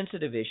such a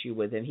sensitive issue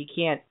with him. He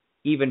can't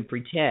even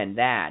pretend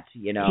that,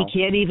 He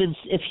can't even,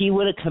 if he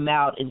would have come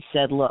out and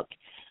said, look,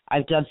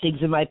 I've done things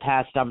in my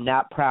past I'm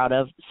not proud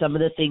of. Some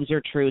of the things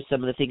are true.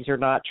 Some of the things are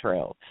not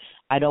true.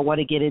 I don't want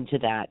to get into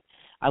that.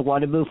 I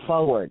want to move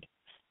forward.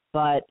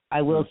 But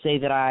I will say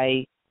that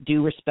I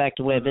do respect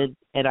women,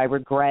 and I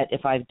regret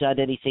if I've done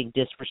anything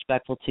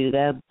disrespectful to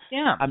them.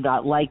 Yeah. I'm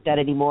not like that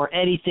anymore.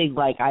 Anything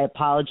like I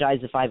apologize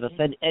if I've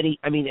offended any.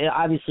 I mean, it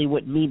obviously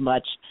wouldn't mean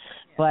much.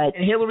 But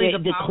and Hillary's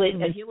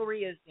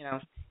Hillary is,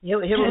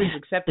 Hillary's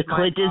accepted. The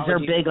Clintons are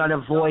big on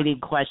avoiding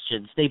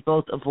questions. They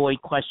both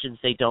avoid questions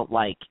they don't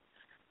like.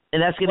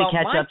 And that's going to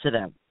catch up to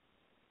them.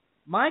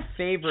 My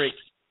favorite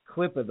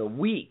clip of the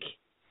week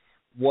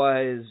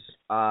was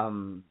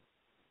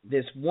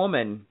this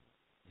woman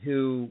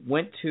who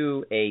went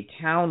to a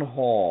town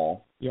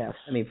hall. Yes.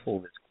 Let me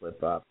pull this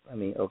clip up.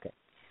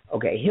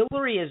 Okay.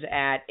 Hillary is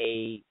at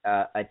a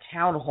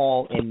town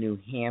hall in New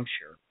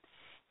Hampshire.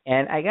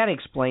 And I got to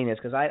explain this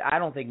because I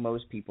don't think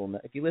most people know.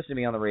 If you listen to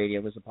me on the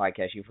radio, listen to the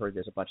podcast, you've heard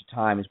this a bunch of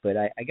times. But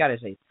I got to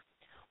say,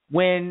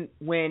 when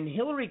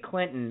Hillary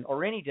Clinton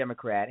or any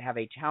Democrat have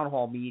a town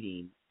hall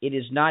meeting, it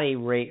is not a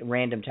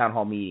random town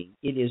hall meeting.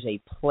 It is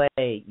a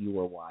play you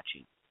are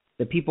watching.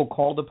 The people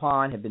called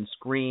upon have been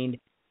screened.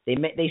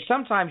 They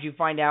sometimes you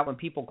find out when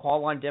people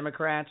call on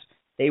Democrats,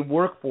 they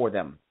work for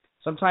them.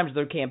 Sometimes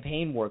they're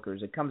campaign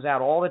workers. It comes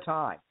out all the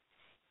time.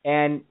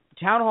 And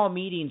town hall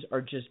meetings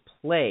are just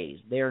plays.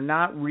 They are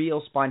not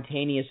real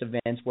spontaneous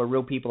events where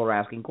real people are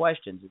asking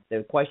questions.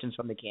 They're questions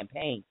from the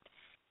campaign.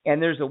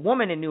 And there's a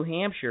woman in New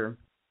Hampshire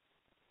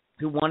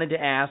who wanted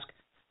to ask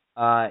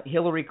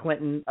Hillary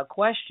Clinton a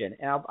question,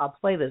 and I'll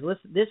play this.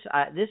 Listen, this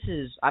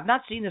is I've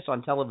not seen this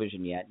on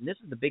television yet, and this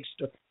is the big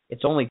story.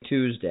 It's only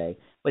Tuesday,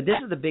 but this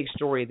is the big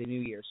story of the new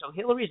year. So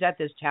Hillary's at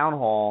this town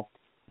hall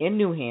in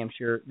New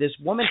Hampshire. This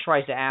woman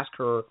tries to ask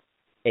her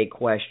a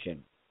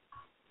question.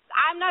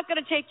 I'm not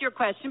going to take your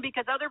question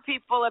because other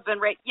people have been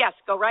yes,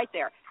 go right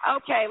there.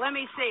 Okay, let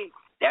me see.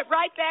 That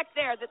right back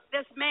there,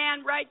 this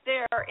man right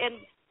there,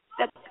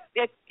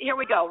 here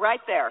we go,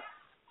 right there.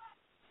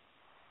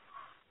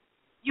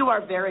 You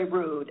are very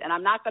rude, and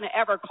I'm not going to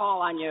ever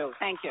call on you.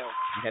 Thank you.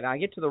 Okay, now I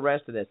get to the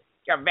rest of this.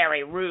 You're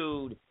very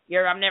rude.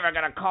 I'm never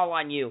going to call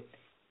on you.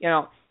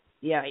 I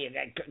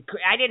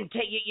didn't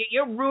take you.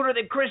 You're ruder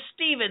than Chris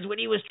Stevens when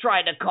he was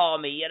trying to call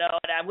me. And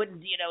I wouldn't.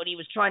 And he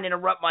was trying to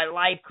interrupt my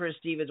life, Chris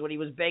Stevens, when he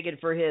was begging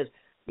for his.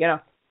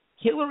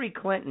 Hillary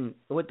Clinton.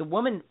 What the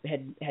woman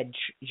had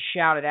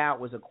shouted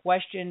out was a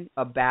question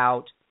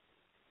about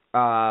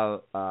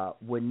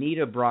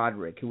Juanita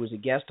Broaddrick, who was a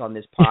guest on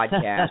this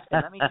podcast.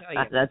 And let me tell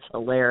you, that's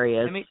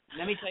hilarious. Let me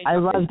tell you I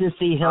love to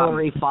see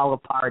Hillary fall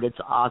apart. It's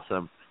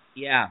awesome.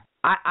 Yeah,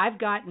 I've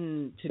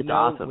gotten to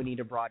know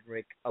Juanita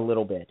Broaddrick a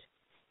little bit,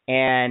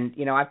 and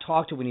I've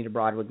talked to Juanita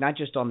Broaddrick not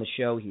just on the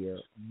show here,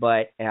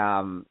 but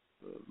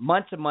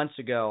months and months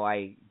ago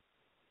I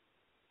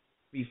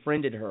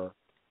befriended her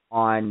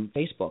on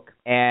Facebook,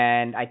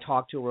 and I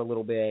talked to her a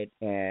little bit,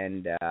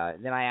 and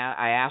then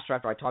I asked her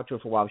after I talked to her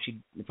for a while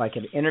if I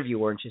could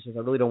interview her, and she says,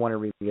 I really don't want to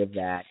relive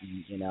that,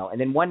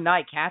 And then one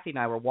night, Kathy and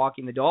I were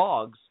walking the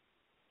dogs,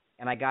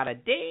 and I got a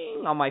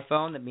ding on my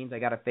phone. That means I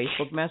got a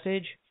Facebook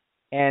message,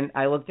 and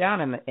I looked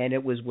down, and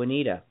it was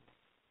Juanita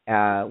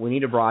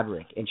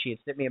Broaddrick, and she had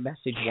sent me a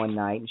message one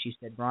night, and she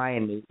said,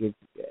 Brian,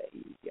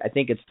 I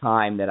think it's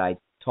time that I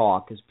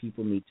talk because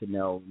people need to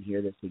know and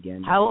hear this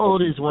again. How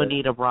old is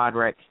Juanita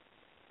Broaddrick?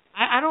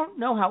 I don't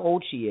know how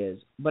old she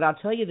is, but I'll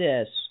tell you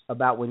this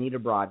about Juanita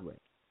Broaddrick.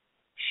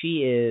 She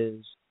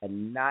is a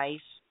nice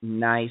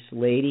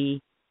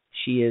lady.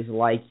 She is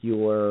like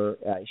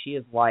she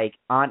is like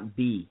Aunt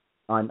B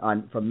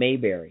from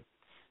Mayberry.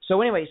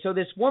 So anyway,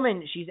 this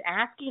woman, she's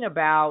asking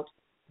about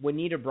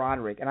Juanita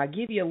Broaddrick, and I'll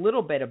give you a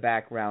little bit of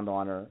background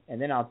on her,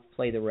 and then I'll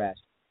play the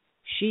rest.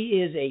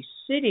 She is a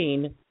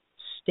sitting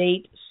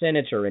state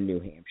senator in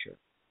New Hampshire.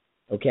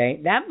 Okay?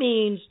 That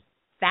means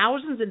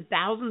thousands and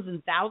thousands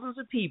and thousands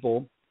of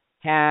people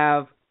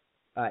have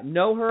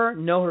know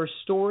her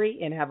story,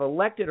 and have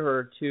elected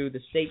her to the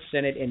state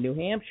Senate in New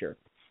Hampshire.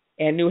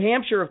 And New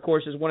Hampshire, of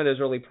course, is one of those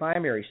early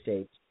primary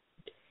states.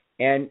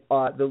 And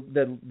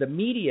the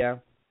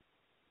media,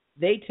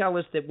 they tell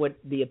us that what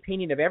the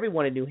opinion of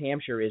everyone in New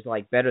Hampshire is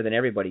like better than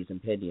everybody's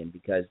opinion,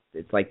 because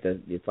it's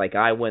like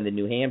Iowa and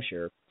New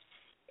Hampshire.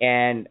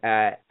 And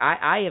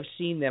I have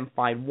seen them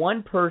find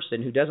one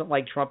person who doesn't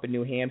like Trump in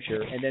New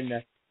Hampshire, and then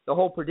the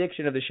whole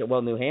prediction of the show,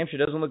 well, New Hampshire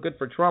doesn't look good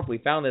for Trump. We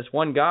found this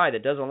one guy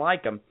that doesn't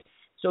like him.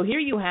 So here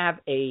you have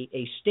a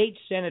state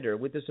senator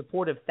with the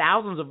support of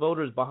thousands of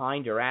voters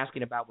behind her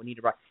asking about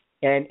Juanita Brown.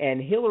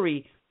 And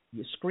Hillary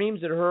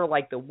screams at her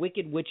like the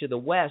Wicked Witch of the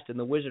West and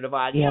the Wizard of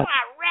Oz. Yeah. You're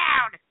not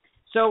around.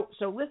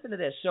 So listen to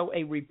this. So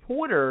a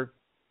reporter,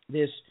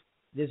 this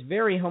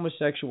very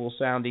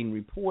homosexual-sounding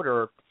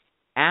reporter,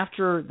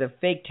 after the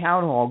fake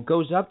town hall,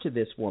 goes up to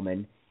this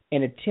woman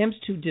and attempts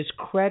to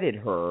discredit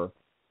her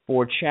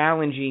for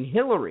challenging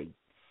Hillary.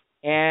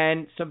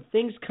 And some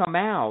things come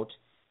out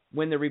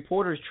when the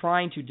reporter's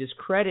trying to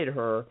discredit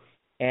her,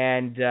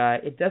 and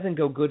it doesn't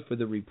go good for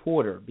the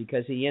reporter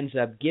because he ends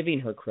up giving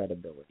her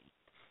credibility.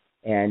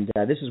 And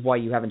this is why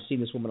you haven't seen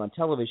this woman on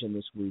television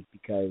this week,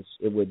 because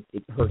it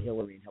hurt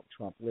Hillary and help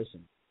Trump.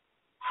 Listen.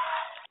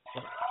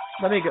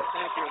 Let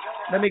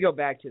me go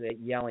back to the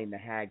yelling the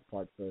hag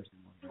part first.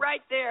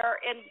 Right there,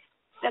 and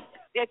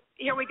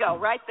here we go,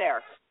 right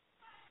there.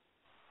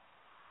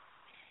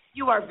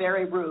 You are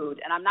very rude,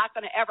 and I'm not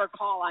going to ever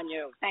call on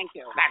you. Thank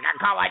you. I'm not going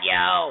to call on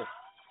you.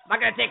 I'm not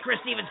going to take Chris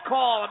Stevens'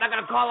 call. I'm not going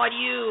to call on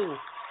you.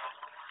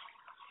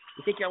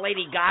 You think you're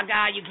Lady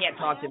Gaga? You can't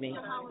talk to me.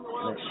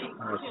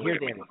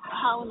 Here's Andy.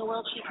 How in the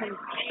world she can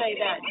say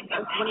that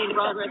Juanita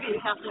Broaddrick and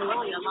Kathleen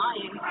Willey are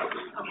lying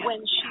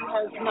when she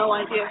has no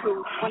idea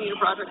who Juanita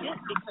Broaddrick is,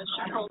 because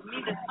she told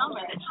me this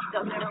summer that she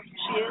doesn't know who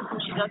she is and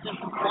she doesn't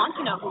want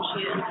to know who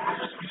she is.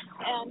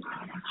 And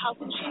how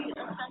can she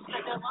assess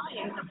that they're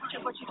lying, which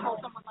is what she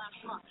told someone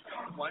last month?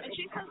 What? And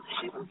she says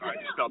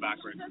spell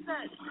backwards. She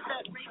says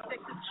that rape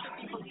victims should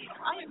be believed.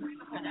 I agree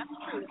with her. That's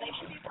true. They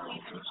should be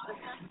believed and you should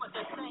assess what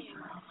they're saying.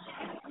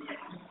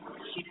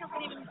 She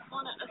doesn't even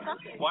want to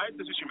assess it. Why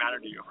does this issue matter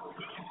to you?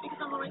 Because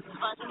I'm a rape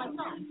survivor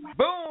myself.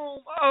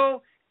 Boom!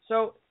 Oh,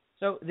 so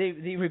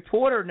the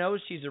reporter knows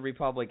she's a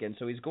Republican,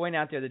 so he's going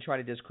out there to try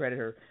to discredit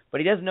her,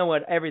 but he doesn't know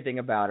everything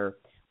about her.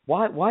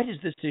 Why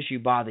does this issue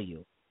bother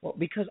you? Well,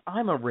 because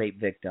I'm a rape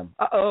victim.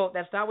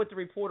 That's not what the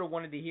reporter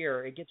wanted to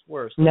hear. It gets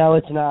worse. No,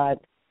 it's not.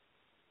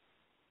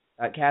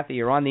 Kathy,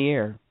 you're on the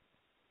air.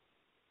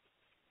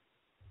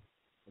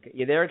 Okay,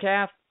 you there,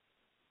 Kath?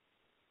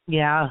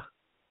 Yeah.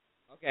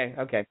 Okay.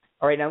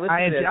 All right, now listen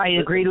to this. I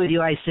agreed with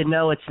you. I said,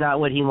 no, it's not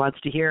what he wants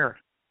to hear.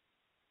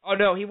 Oh,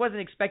 no, he wasn't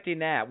expecting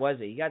that, was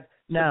he? He got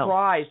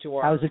surprised to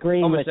our I was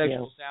agreeing with you.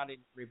 homosexual-sounding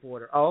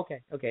reporter. Oh,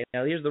 okay.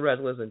 Now, here's the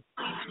rest. Listen.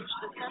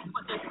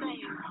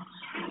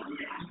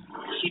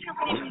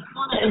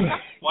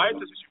 Why does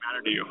this issue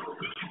matter to you?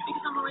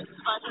 Because I'm a rape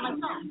survivor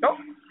myself. Nope.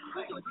 Of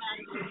course it would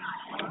matter to me.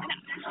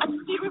 And as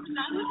state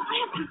representative, I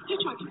have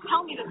constituents who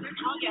tell me that they're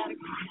drug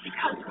addicts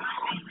because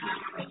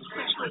they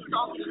sexually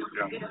assaulted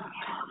them.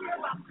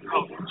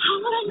 How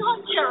would I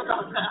not care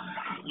about that?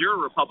 You're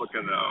a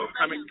Republican, though.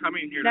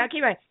 Coming here. Now, keep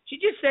in mind, she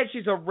just said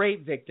she's a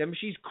rape victim.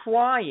 She's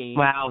crying.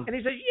 Wow. And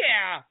he says,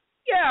 yeah.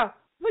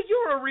 Well,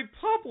 you're a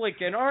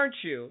Republican, aren't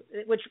you?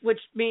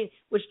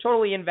 Which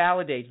totally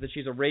invalidates that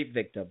she's a rape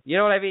victim. You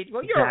know what I mean?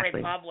 Well, you're a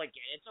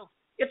Republican.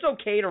 It's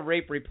okay to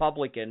rape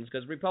Republicans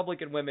because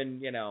Republican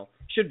women,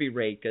 should be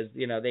raped because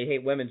they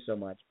hate women so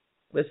much.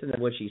 Listen to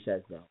what she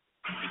says, though.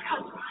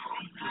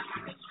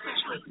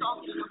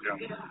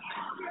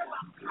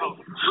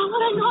 How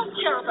would I not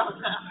care about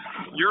that?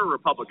 You're a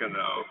Republican,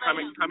 though.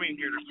 Coming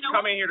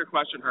here to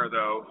question her,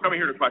 though. Coming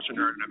here to question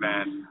her in an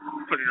event,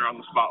 putting her on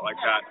the spot like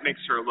that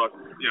makes her look,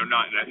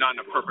 not in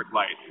a perfect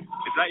light.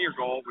 Is that your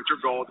goal? Was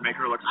your goal to make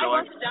her look silly?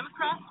 I was a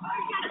Democrat.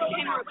 I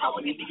became a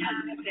Republican because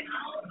of this.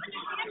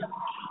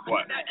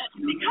 What?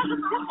 Because of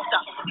this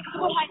stuff.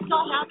 What I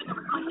saw happen in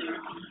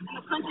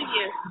the Clinton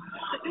years.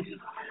 This is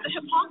the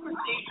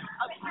hypocrisy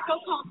of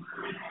so-called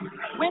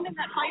women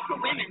that fight for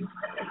women.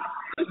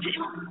 It's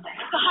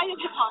the height of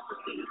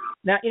hypocrisy.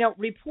 Now,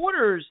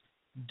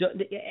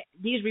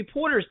 these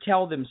reporters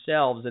tell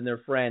themselves and their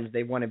friends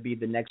they want to be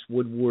the next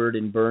Woodward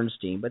and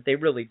Bernstein, but they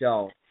really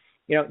don't.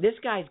 This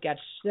guy's got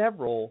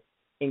several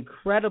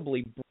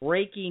incredibly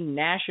breaking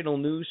national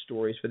news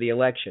stories for the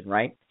election,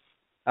 right?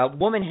 A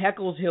woman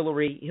heckles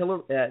Hillary.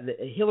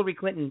 Hillary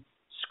Clinton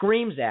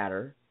screams at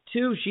her.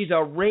 2, she's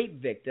a rape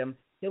victim.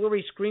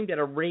 Hillary screamed at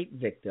a rape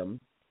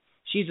victim.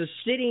 She's a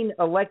sitting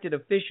elected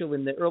official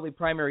in the early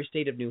primary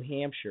state of New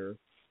Hampshire.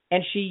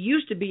 And she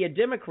used to be a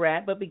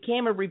Democrat but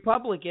became a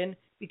Republican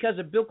because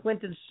of Bill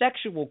Clinton's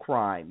sexual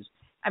crimes.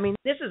 I mean,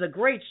 this is a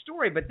great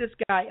story, but this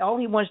guy, all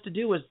he wants to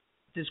do is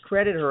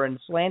discredit her and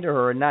slander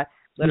her and not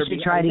let her be. You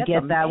should try to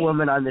get that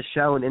woman on the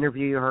show and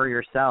interview her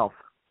yourself.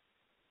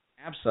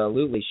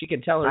 Absolutely. She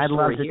can tell her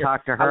story. I'd love to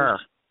talk to her.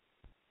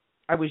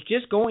 I was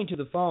just going to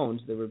the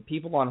phones. There were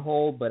people on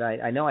hold, but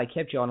I know I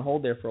kept you on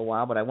hold there for a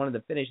while, but I wanted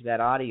to finish that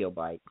audio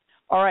bite.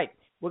 All right,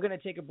 we're going to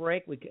take a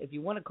break. If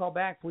you want to call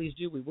back, please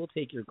do. We will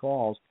take your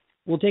calls.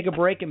 We'll take a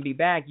break and be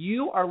back.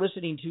 You are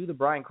listening to the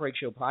Brian Craig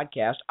Show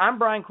podcast. I'm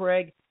Brian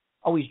Craig,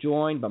 always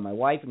joined by my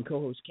wife and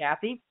co-host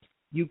Kathy.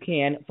 You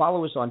can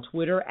follow us on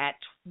Twitter at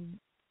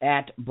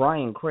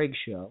Brian Craig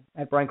Show,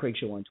 at Brian Craig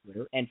Show on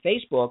Twitter, and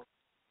Facebook,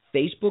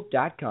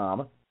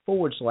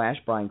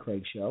 facebook.com/Brian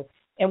Craig Show.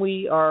 And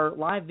we are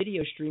live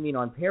video streaming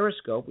on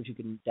Periscope, which you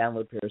can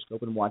download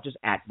Periscope and watch us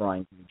at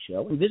Brian Craig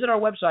Show. And visit our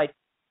website,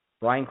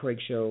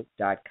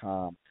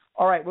 BrianCraigShow.com.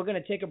 All right, we're going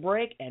to take a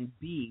break and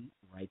be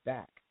right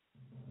back.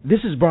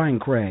 This is Brian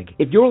Craig.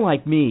 If you're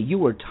like me,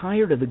 you are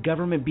tired of the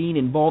government being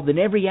involved in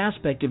every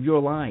aspect of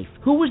your life.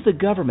 Who is the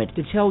government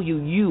to tell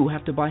you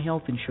have to buy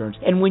health insurance?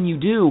 And when you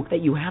do, that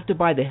you have to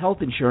buy the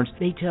health insurance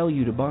they tell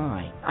you to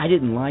buy. I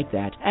didn't like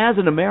that. As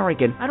an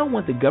American, I don't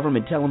want the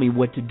government telling me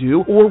what to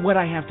do or what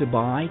I have to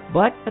buy,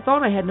 but I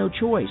thought I had no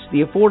choice.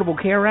 The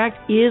Affordable Care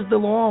Act is the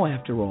law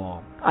after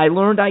all. I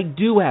learned I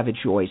do have a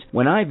choice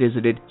when I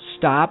visited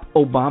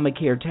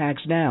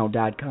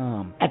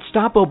StopObamacareTaxNow.com. At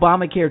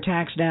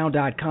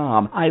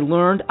StopObamacareTaxNow.com, I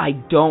learned I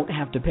don't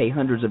have to pay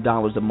hundreds of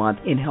dollars a month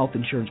in health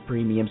insurance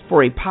premiums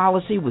for a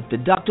policy with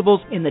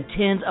deductibles in the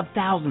tens of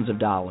thousands of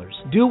dollars.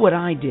 Do what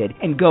I did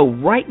and go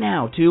right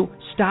now to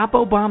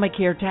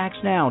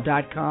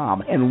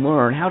StopObamacareTaxNow.com and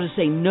learn how to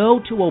say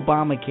no to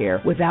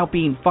Obamacare without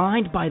being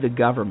fined by the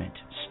government.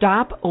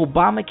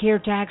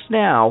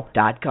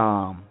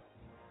 StopObamacareTaxNow.com.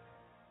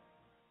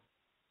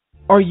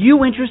 Are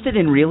you interested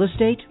in real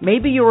estate?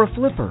 Maybe you're a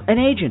flipper, an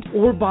agent,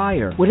 or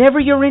buyer. Whatever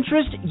your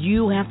interest,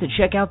 you have to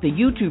check out the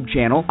YouTube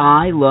channel,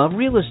 I Love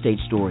Real Estate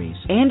Stories.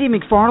 Andy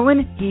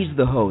McFarland, he's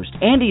the host.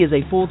 Andy is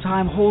a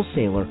full-time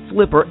wholesaler,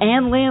 flipper,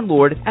 and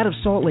landlord out of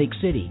Salt Lake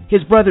City.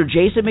 His brother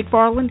Jason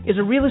McFarland is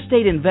a real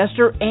estate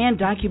investor and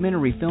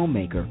documentary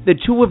filmmaker. The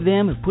two of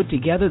them have put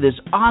together this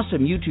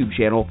awesome YouTube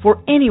channel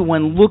for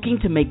anyone looking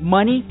to make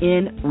money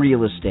in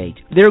real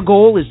estate. Their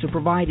goal is to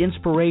provide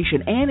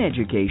inspiration and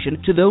education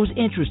to those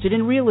interested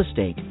in real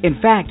estate. In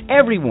fact,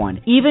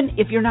 everyone, even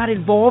if you're not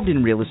involved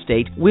in real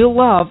estate, will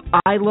love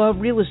I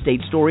Love Real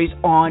Estate Stories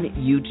on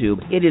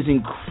YouTube. It is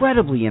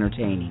incredibly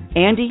entertaining.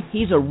 Andy,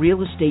 he's a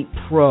real estate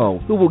pro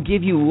who will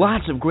give you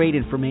lots of great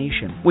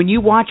information. When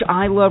you watch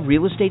I Love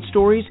Real Estate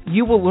Stories,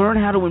 you will learn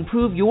how to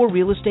improve your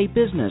real estate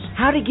business,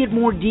 how to get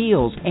more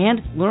deals,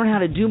 and learn how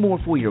to do more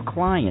for your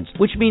clients,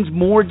 which means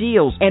more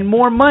deals and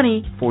more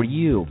money for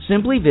you.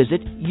 Simply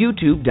visit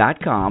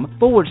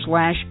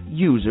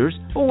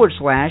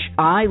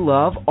youtube.com/users/I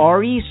Love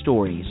RE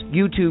Stories.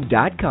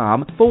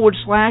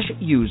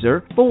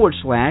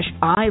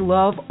 youtube.com/user/I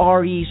Love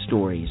RE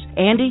Stories.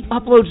 Andy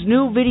uploads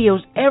new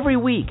videos every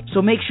week,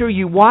 so make sure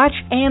you watch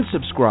and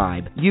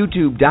subscribe.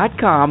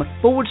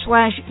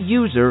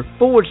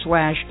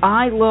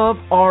 youtube.com/user/I Love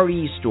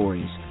RE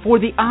Stories for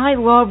the I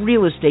Love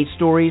Real Estate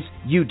Stories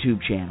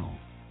YouTube channel.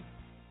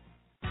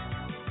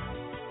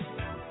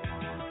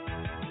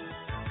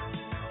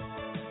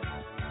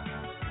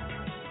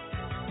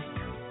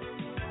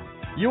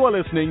 You are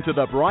listening to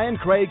the Brian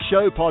Craig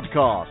Show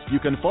podcast. You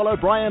can follow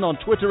Brian on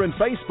Twitter and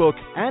Facebook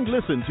and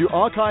listen to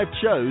archived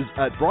shows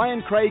at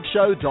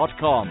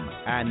BrianCraigShow.com.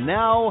 And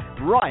now,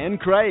 Brian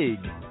Craig.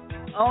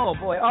 Oh,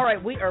 boy. All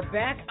right, we are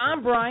back.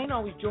 I'm Brian,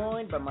 always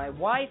joined by my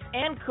wife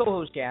and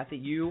co-host Kathy.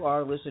 You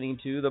are listening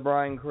to the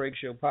Brian Craig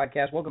Show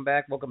podcast. Welcome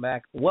back, welcome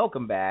back,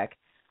 welcome back.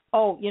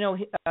 Oh, you know,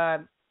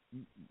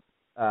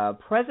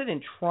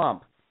 President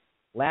Trump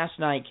last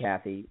night,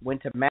 Kathy,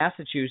 went to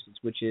Massachusetts,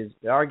 which is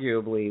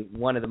arguably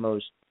one of the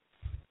most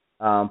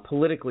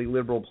politically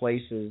liberal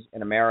places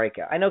in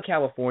America. I know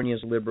California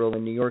is liberal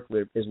and New York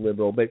is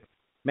liberal, but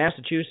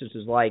Massachusetts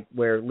is like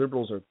where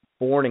liberals are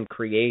born and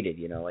created,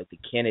 you know, like the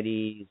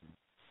Kennedys,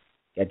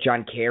 got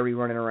John Kerry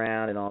running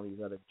around and all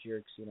these other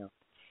jerks, you know.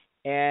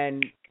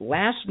 And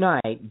last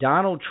night,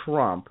 Donald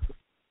Trump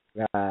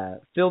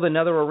filled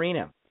another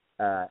arena.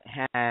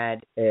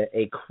 Had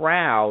a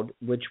crowd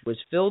which was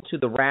filled to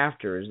the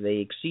rafters. They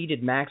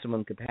exceeded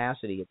maximum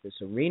capacity at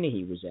this arena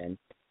he was in.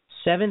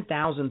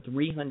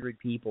 7,300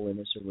 people in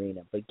this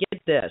arena. But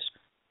get this.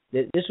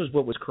 This was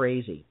what was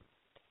crazy.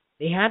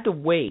 They had to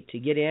wait to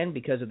get in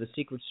because of the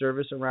Secret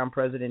Service around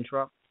President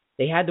Trump.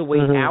 They had to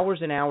wait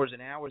hours and hours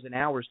and hours and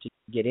hours to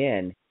get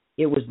in.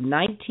 It was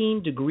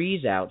 19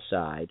 degrees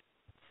outside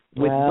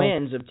with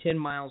winds of 10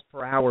 miles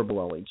per hour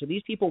blowing. So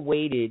these people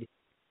waited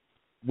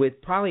with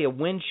probably a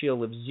wind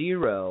chill of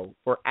 0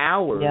 for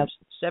hours,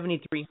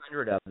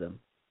 7,300 of them.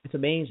 It's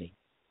amazing.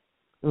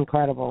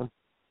 Incredible.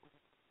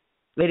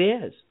 It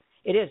is.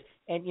 It is.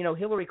 And, you know,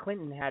 Hillary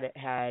Clinton had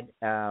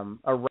a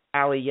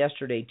rally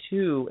yesterday,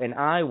 too, in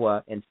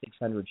Iowa, and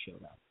 600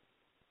 showed up.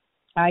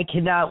 I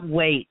cannot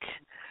wait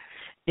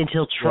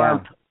until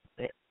Trump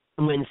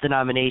wins the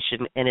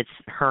nomination, and it's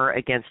her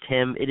against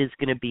him. It is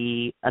going to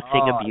be a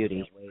thing of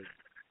beauty.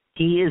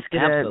 He is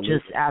going to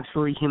just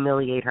absolutely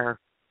humiliate her,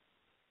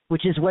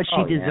 which is what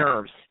she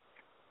deserves.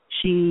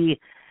 She,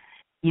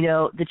 you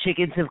know, the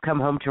chickens have come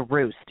home to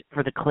roost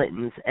for the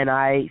Clintons, and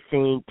I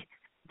think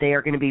they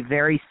are going to be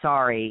very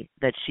sorry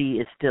that she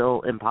is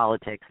still in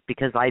politics,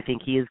 because I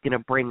think he is going to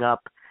bring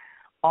up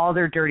all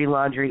their dirty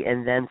laundry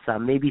and then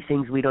some, maybe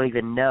things we don't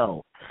even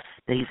know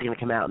that he's going to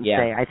come out and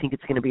say. I think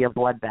it's going to be a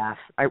bloodbath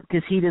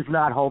because he does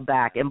not hold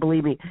back. And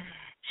believe me,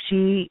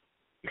 she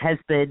has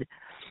been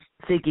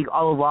thinking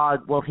all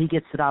along, well, if he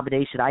gets the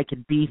nomination, I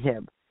can beat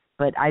him.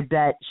 But I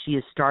bet she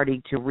is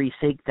starting to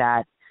rethink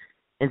that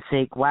and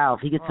think, wow,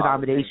 if he gets the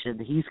nomination,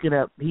 he's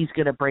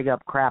gonna bring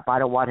up crap I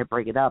don't want him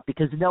bringing up,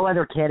 because no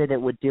other candidate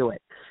would do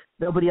it.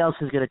 Nobody else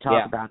is going to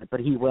talk about it,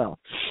 but he will.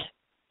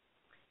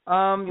 You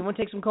want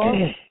to take some calls?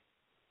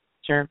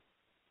 Sure.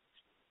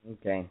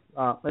 Okay.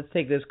 Let's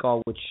take this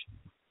call, which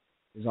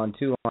is on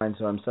 2 lines,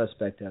 so I'm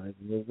suspect of it.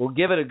 We'll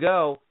give it a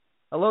go.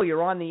 Hello,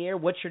 you're on the air.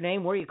 What's your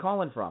name? Where are you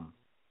calling from?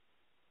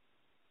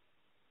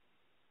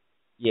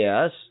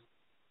 Yes.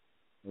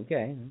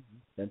 Okay.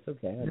 That's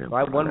okay. Let's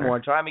try one more.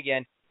 Try him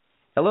again.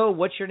 Hello,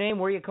 what's your name?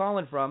 Where are you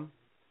calling from?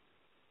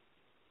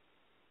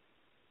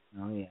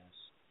 Oh, yes.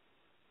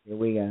 Here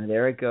we go.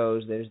 There it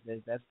goes.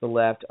 That's the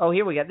left. Oh,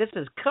 here we go. This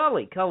is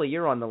Cully. Cully,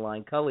 you're on the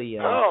line. Cully,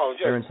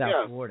 you're in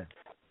South Florida.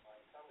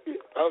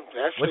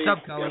 Actually, what's up,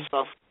 Cully?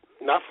 Yes,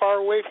 not far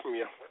away from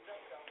you.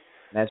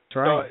 That's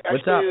right.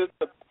 What's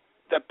up?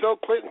 That Bill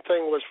Clinton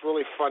thing was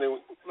really funny.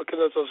 Looking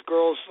at those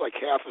girls like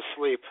half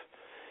asleep,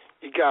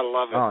 you gotta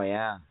love it. Oh,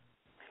 yeah.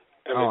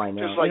 I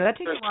know. Like, that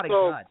takes a lot of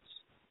guts.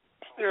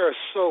 They're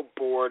so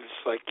bored.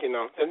 It's like,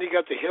 Then you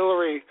got the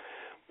Hillary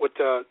with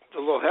the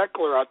little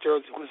heckler out there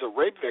who's a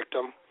rape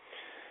victim.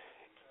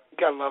 You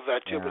gotta love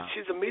that too. But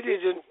see, the media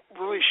didn't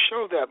really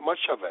show that much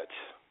of it.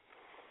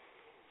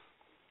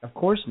 Of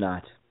course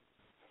not.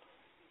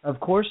 Of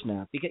course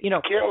not.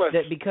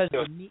 Because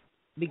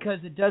because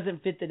it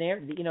doesn't fit the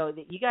narrative.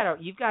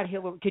 You've got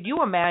Hillary. Could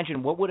you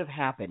imagine what would have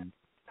happened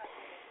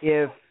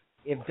if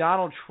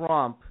Donald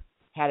Trump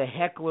had a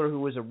heckler who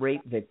was a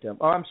rape victim?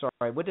 Oh, I'm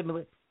sorry.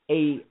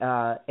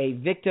 A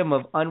victim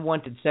of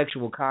unwanted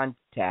sexual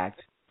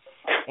contact.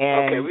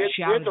 And we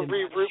had to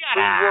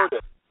reword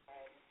it.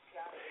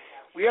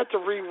 We had to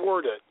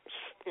reword it.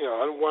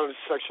 Unwanted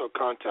sexual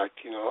contact.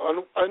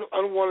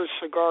 Unwanted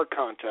cigar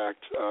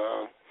contact.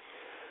 A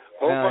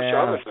whole bunch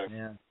of other things.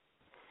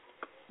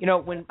 Yeah.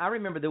 When I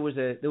remember there was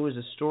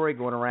a story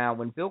going around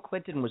when Bill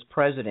Clinton was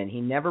president, he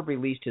never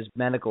released his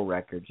medical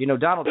records.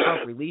 Donald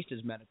Trump released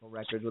his medical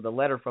records with a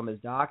letter from his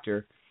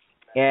doctor,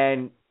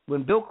 and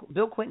when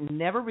Bill Clinton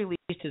never released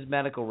his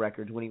medical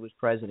records when he was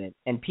president,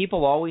 and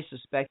people always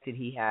suspected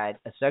he had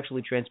a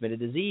sexually transmitted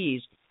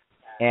disease,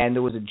 and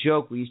there was a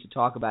joke we used to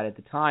talk about at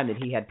the time that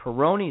he had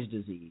Peyronie's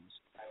disease.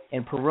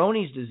 And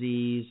Peyronie's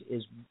disease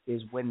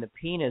is when the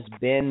penis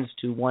bends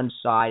to one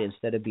side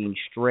instead of being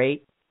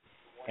straight.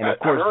 And of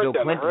course, Bill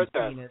Clinton's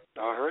penis.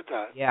 I heard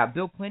that. Yeah,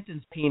 Bill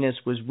Clinton's penis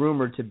was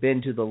rumored to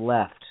bend to the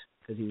left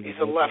because he's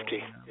a lefty.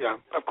 Yeah,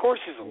 of course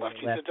he's a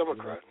lefty. He's a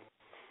Democrat.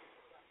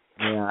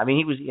 Yeah, I mean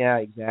he was. Yeah,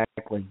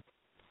 exactly.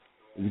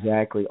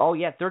 Oh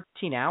yeah,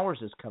 13 Hours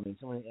is coming.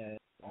 Someone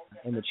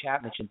in the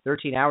chat mentioned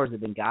 13 Hours. The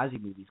Benghazi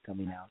movie's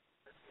coming out.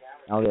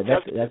 Oh yeah,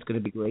 that's going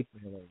to be great for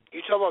Hillary.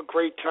 You talk about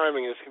great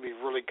timing. It's going to be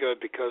really good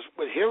because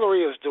what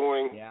Hillary is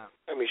doing. Yeah.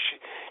 I mean,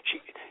 she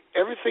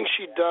everything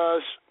she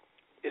does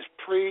is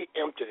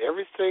preempted.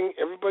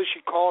 Everybody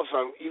she calls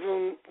on,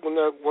 even when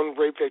that one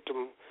rape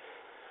victim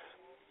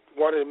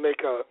wanted to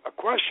make a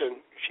question,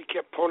 she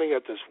kept pointing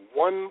at this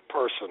one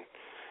person.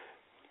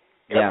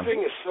 Yeah.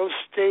 Everything is so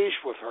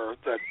staged with her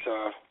that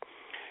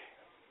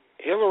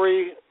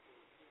Hillary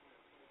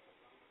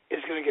is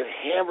going to get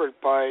hammered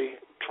by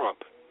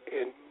Trump.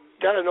 And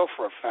that I know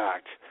for a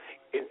fact.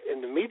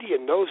 And the media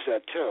knows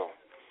that, too.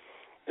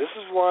 This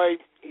is why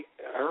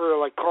I heard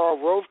like Karl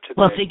Rove today.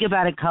 Well, think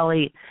about it,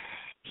 Cully.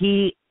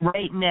 He,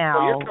 right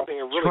now, you're coming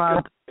in really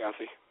Trump, good,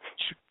 Kathy.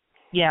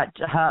 Yeah,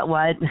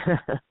 what?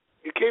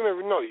 You came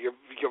in,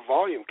 your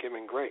volume came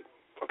in great.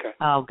 Okay.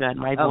 Oh, good.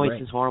 My voice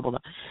is horrible. You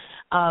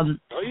sound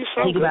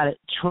think good. about it.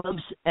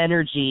 Trump's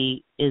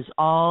energy is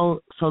all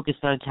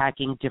focused on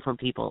attacking different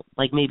people,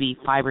 like maybe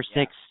 5 or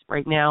 6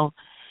 right now.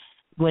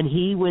 When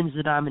he wins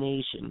the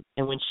nomination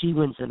and when she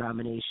wins the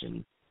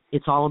nomination,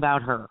 it's all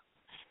about her.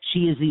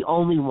 She is the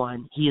only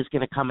one he is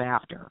going to come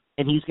after.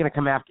 And he's going to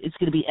come after. It's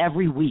going to be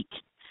every week.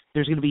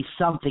 There's going to be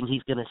something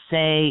he's going to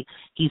say.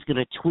 He's going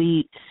to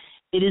tweet.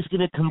 It is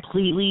going to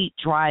completely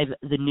drive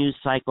the news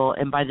cycle.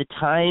 And by the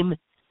time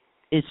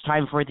it's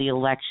time for the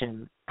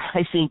election,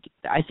 I think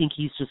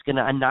he's just going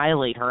to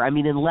annihilate her. I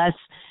mean, unless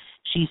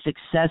she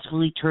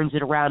successfully turns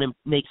it around and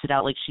makes it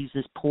out like she's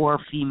this poor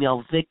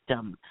female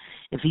victim.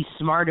 If he's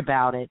smart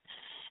about it,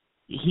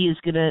 he is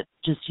going to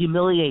just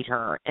humiliate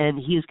her, and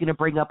he is going to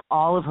bring up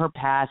all of her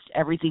past,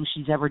 everything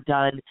she's ever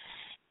done.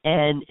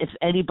 And if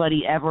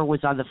anybody ever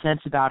was on the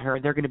fence about her,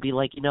 they're going to be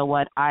like, you know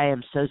what, I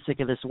am so sick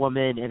of this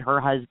woman and her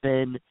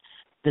husband.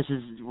 This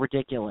is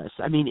ridiculous.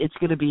 I mean, it's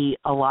going to be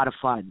a lot of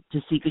fun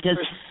to see, because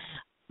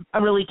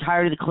I'm really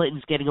tired of the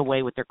Clintons getting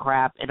away with their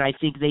crap, and I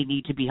think they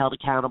need to be held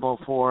accountable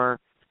for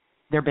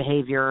their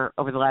behavior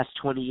over the last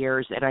 20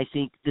 years, and I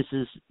think this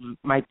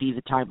might be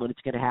the time when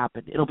it's going to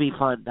happen. It'll be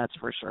fun, that's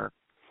for sure.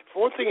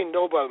 for one thing you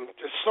know about them,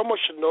 there's so much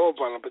to know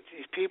about them, but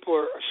these people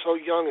are so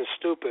young and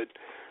stupid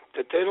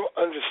that they don't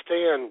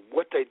understand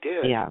what they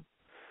did. Yeah.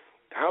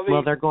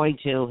 Well, they're going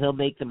to. He'll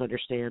make them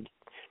understand.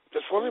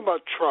 There's one thing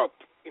about Trump.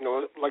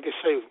 Like I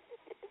say,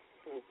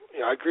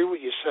 I agree with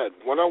what you said.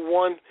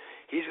 One-on-one,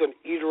 he's going to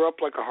eat her up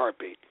like a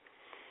heartbeat.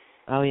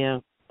 Oh, yeah.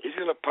 He's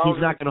going to pound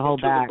He's not going to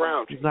hold back.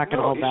 He's not going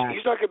to hold back.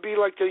 He's not going to be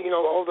like the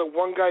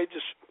one guy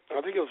just. I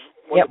think it was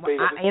one of the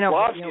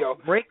Blasio.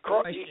 Great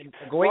question.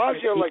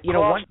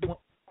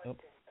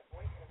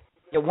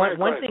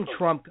 One thing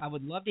Trump, I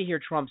would love to hear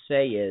Trump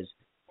say is,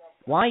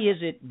 why is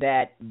it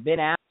that Ben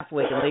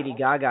Affleck and Lady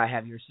Gaga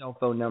have your cell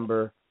phone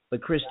number,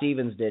 but Chris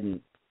Stevens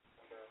didn't?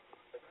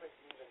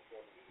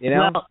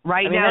 Well,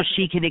 now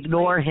she can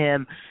ignore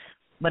him,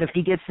 but if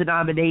he gets the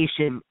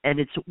nomination and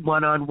it's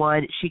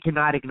one-on-one, she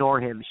cannot ignore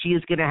him. She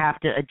is going to have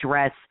to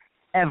address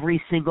every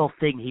single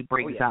thing he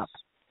brings up.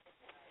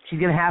 She's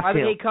going to have to.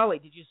 Hey, Cully,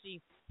 did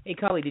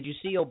you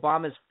see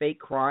Obama's fake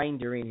crying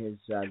during his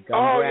gun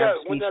grab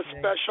speech when that today?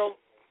 special?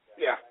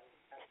 Yeah.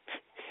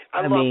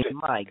 I mean, loved it.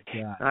 my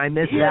God. I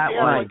missed that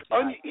one.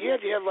 He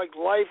had to have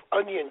live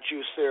onion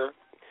juice there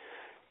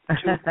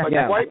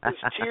to wipe his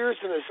tears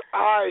in his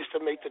eyes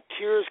to make the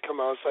tears come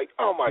out. It's like,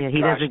 oh my God.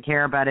 He doesn't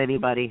care about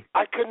anybody.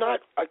 I could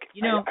not.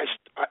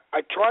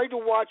 I tried to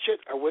watch it.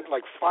 I went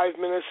 5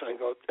 minutes and I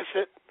go, that's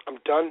it. I'm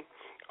done.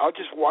 I'll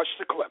just watch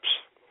the clips.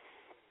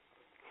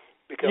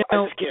 Because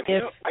I just can't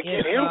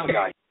handle the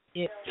guy.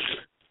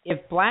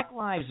 If Black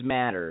Lives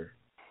Matter,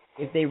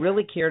 if they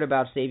really cared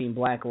about saving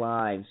black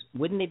lives,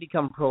 wouldn't they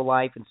become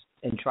pro-life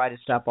and try to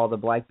stop all the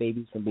black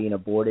babies from being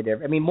aborted?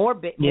 More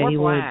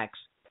blacks.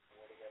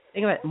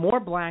 Think about it. More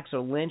blacks are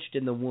lynched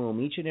in the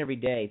womb each and every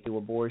day through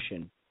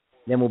abortion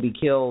than will be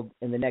killed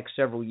in the next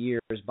several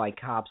years by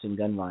cops and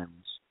gun violence.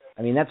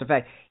 I mean, that's a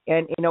fact.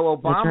 And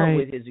Obama,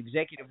 with his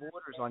executive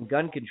orders on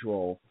gun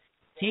control,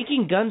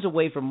 taking guns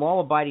away from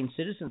law-abiding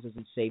citizens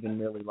isn't saving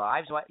really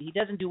lives. He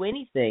doesn't do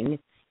anything.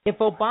 If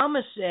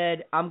Obama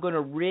said, I'm going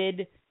to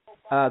rid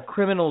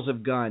criminals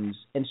of guns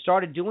and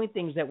started doing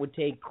things that would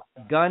take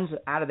guns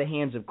out of the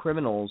hands of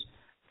criminals,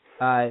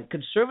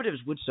 conservatives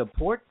would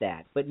support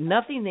that. But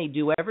nothing they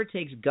do ever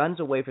takes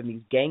guns away from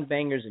these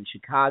gangbangers in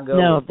Chicago.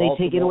 No, they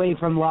take it away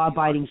from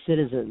law-abiding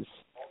citizens.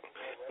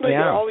 You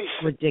got all these,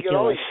 ridiculous. You got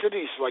all these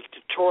cities like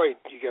Detroit,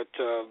 you got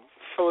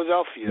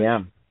Philadelphia.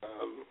 Yeah.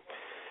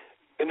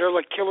 And they're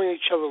killing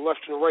each other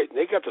left and right, and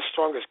they got the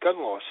strongest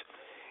gun laws.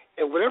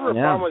 And whatever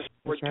Obama's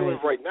doing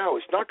right now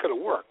is not going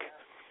to work.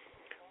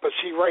 But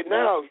see, right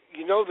now,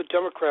 the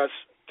Democrats,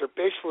 they're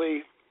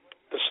basically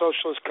the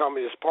Socialist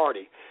Communist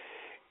Party.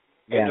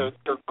 And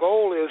their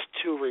goal is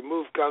to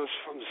remove guns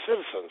from the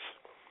citizens.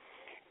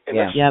 And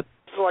that's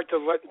like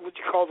what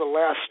you call the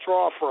last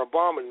straw for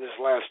Obama in this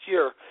last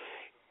year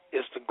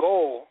is the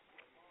goal,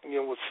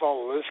 with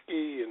Saul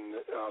Alinsky and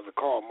the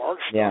Karl Marx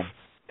stuff,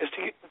 is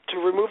to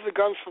remove the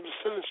guns from the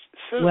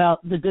citizens. Well,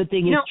 the good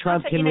thing is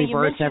Trump can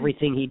reverse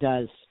everything he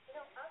does.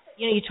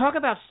 You talk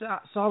about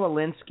Saul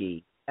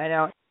Alinsky.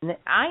 I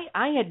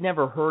had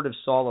never heard of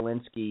Saul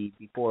Alinsky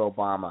before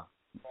Obama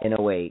in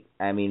 2008.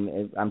 I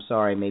mean, I'm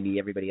sorry, maybe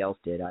everybody else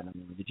did. I don't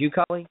know. Did you,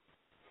 Cully?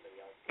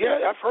 Yeah,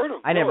 I've heard of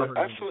him. I never heard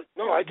of him.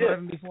 No, I did. Heard of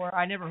him before?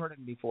 I never heard of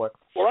him before.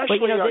 Well, actually,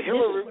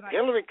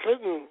 Hillary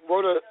Clinton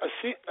wrote a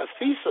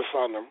thesis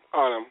on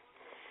him.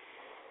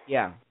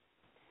 Yeah.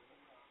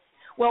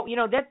 Well,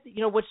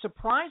 what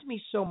surprised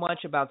me so much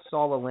about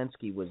Saul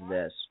Alinsky was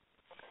this: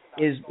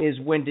 is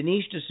when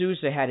Dinesh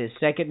D'Souza had his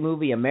second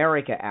movie,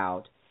 America,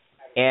 out,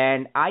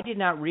 and I did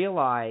not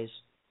realize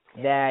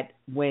that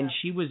when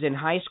she was in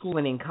high school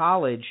and in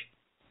college,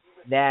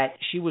 that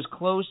she was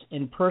close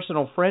and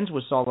personal friends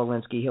with Saul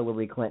Alinsky,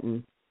 Hillary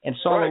Clinton, and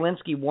Saul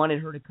Alinsky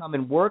wanted her to come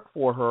and work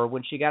for her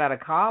when she got out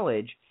of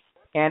college.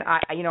 And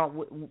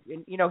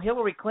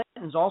Hillary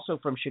Clinton's also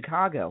from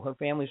Chicago. Her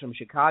family's from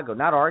Chicago,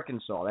 not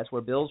Arkansas. That's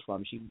where Bill's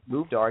from. She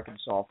moved to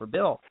Arkansas for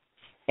Bill.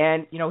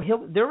 And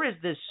there is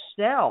this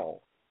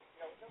cell.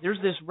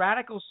 There's this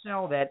radical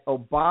cell that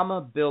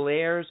Obama, Bill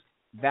Ayers,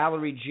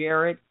 Valerie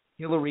Jarrett,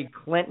 Hillary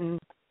Clinton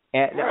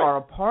are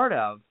a part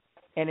of.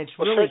 And it's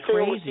really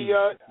crazy.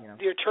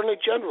 The Attorney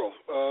General,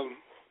 I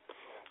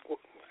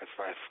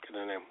forget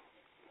her name.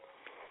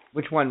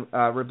 Which one?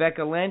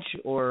 Rebecca Lynch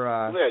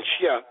or Lynch?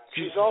 Yeah,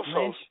 she's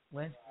also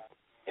Lynch.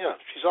 Yeah,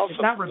 she's also.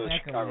 It's not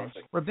Rebecca Lynch.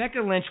 Rebecca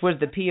Lynch was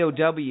the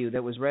POW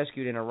that was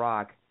rescued in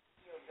Iraq.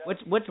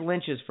 What's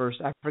Lynch's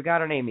first? I forgot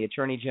her name. The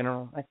Attorney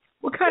General.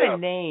 What kind of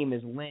name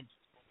is Lynch?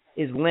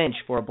 Is Lynch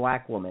for a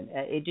black woman?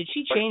 Did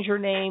she change her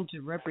name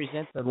to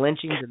represent the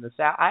lynchings in the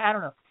South? I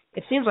don't know.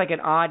 It seems like an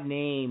odd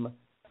name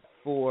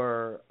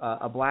for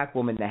a black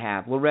woman to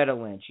have. Loretta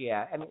Lynch,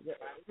 yeah. I mean,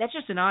 that's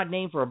just an odd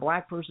name for a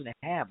black person to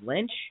have.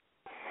 Lynch?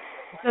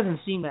 It doesn't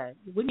seem that.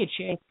 Wouldn't you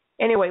change?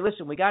 Anyway,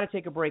 listen, we got to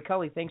take a break.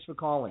 Cully, thanks for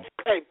calling.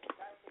 Hey,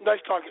 nice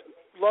talking.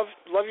 Love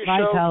your Bye,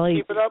 show. Cully.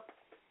 Keep it up.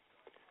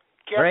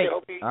 Kathy, Great. I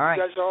hope you All right.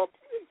 guys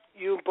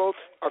you both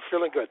are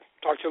feeling good.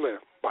 Talk to you later.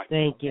 Bye.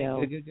 Thank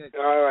you. Good.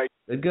 All right.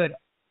 Good.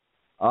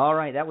 All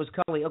right, that was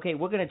Cully. Okay,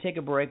 we're going to take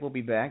a break. We'll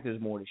be back.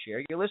 There's more to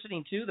share. You're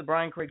listening to the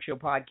Brian Craig Show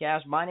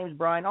podcast. My name is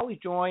Brian, always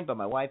joined by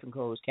my wife and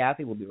co-host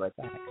Kathy. We'll be right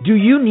back. Do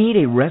you need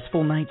a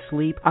restful night's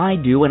sleep? I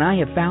do, and I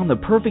have found the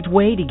perfect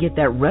way to get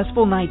that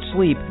restful night's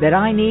sleep that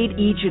I need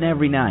each and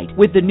every night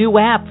with the new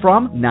app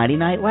from Nighty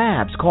Night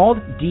Labs called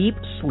Deep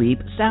Sleep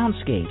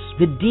Soundscapes.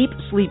 The Deep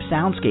Sleep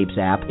Soundscapes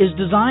app is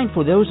designed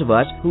for those of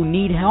us who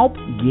need help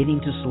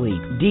getting to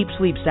sleep. Deep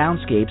Sleep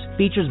Soundscapes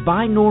features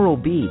binaural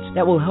beats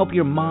that will help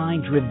your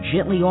mind drift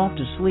gently off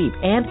to sleep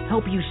and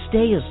help you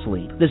stay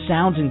asleep. The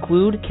sounds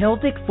include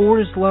Celtic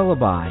Forest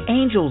Lullaby,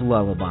 Angel's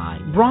Lullaby,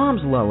 Brahms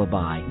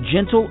Lullaby,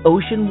 Gentle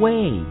Ocean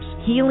Waves,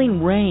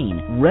 Healing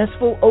Rain,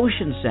 Restful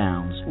Ocean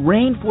Sounds,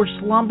 Rain for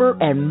Slumber,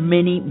 and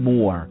many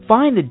more.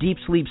 Find the Deep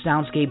Sleep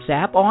Soundscapes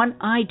app on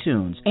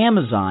iTunes,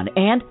 Amazon,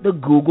 and the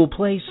Google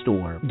Play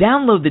Store.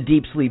 Download the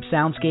Deep Sleep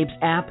Soundscapes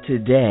app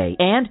today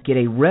and get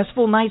a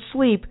restful night's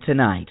sleep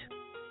tonight.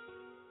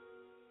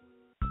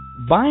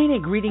 Buying a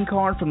greeting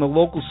card from the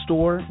local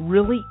store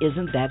really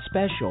isn't that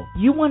special.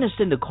 You want to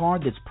send a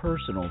card that's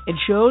personal and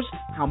shows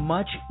how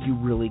much you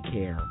really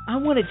care. I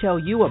want to tell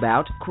you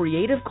about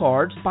Creative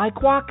Cards by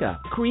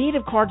Quokka.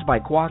 Creative Cards by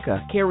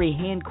Quokka carry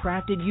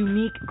handcrafted,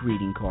 unique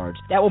greeting cards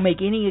that will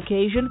make any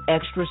occasion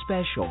extra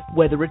special,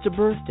 whether it's a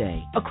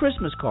birthday, a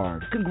Christmas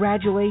card,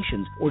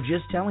 congratulations, or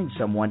just telling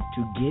someone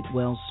to get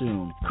well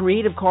soon.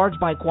 Creative Cards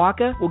by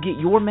Quokka will get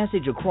your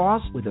message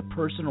across with a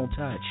personal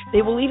touch.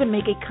 They will even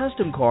make a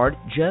custom card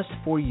just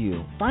for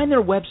you. Find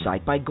their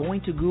website by going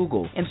to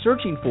Google and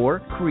searching for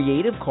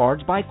Creative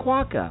Cards by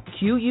Quokka,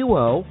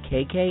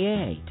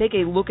 Quokka. Take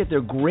a look at their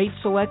great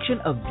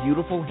selection of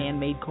beautiful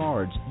handmade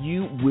cards.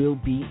 You will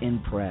be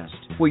impressed.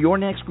 For your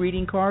next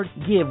greeting card,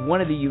 give one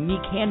of the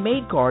unique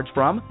handmade cards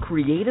from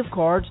Creative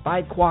Cards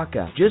by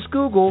Quokka. Just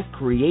Google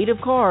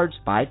Creative Cards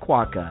by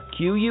Quokka,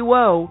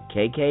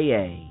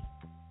 Quokka.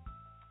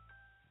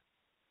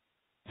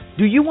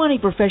 Do you want a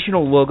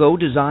professional logo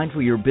designed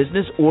for your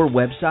business or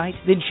website?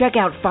 Then check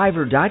out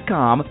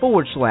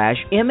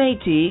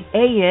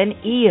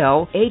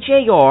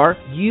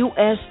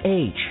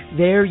Fiverr.com/MATANELHARUSH.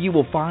 There you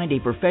will find a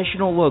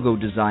professional logo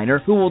designer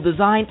who will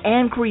design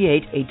and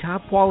create a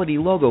top quality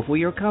logo for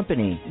your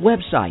company,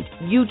 website,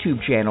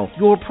 YouTube channel,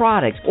 your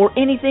product, or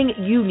anything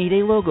you need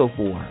a logo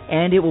for.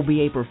 And it will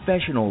be a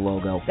professional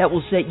logo that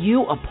will set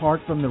you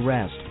apart from the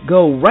rest.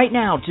 Go right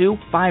now to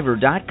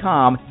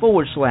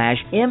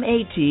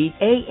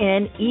Fiverr.com/MATANELHARUSH.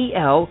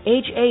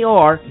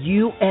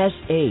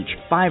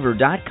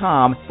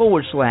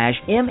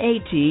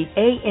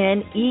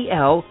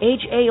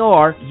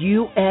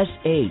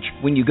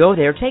 Fiverr.com/MATANELHARUSH. When you go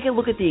there, take a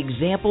look at the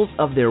examples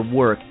of their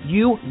work.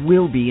 You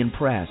will be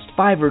impressed.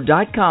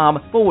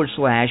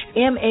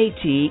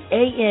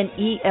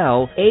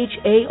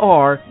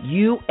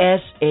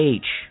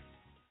 Fiverr.com/MATANELHARUSH.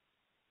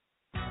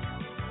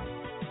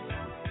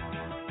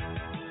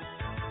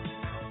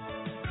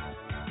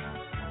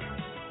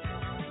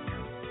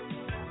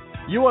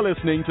 You are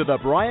listening to the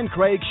Brian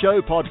Craig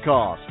Show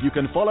podcast. You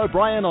can follow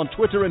Brian on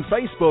Twitter and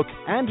Facebook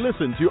and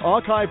listen to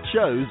archived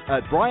shows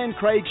at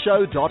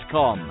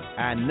briancraigshow.com.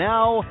 And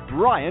now,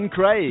 Brian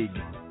Craig.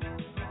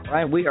 All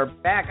right, we are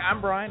back. I'm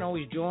Brian,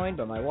 always joined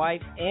by my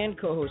wife and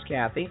co-host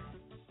Kathy.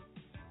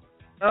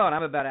 Oh, and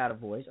I'm about out of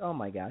voice. Oh,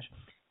 my gosh.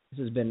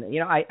 This has been,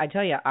 I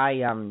tell you,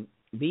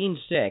 being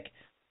sick,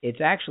 it's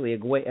actually a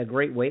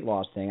great weight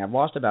loss thing. I've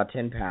lost about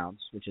 10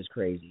 pounds, which is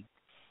crazy.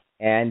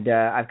 And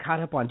I've caught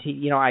up on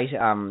TV.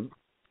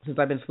 Since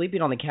I've been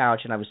sleeping on the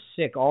couch and I was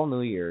sick all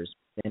New Year's,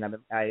 and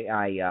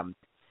I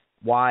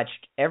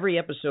watched every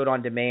episode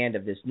on demand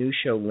of this new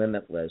show,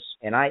 Limitless.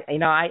 And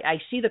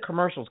I see the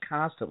commercials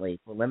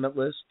constantly for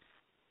Limitless,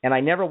 and I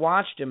never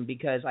watched them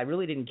because I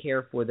really didn't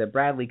care for the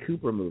Bradley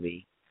Cooper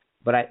movie.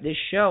 But this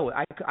show,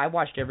 I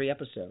watched every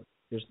episode.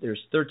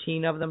 There's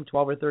 13 of them,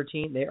 12 or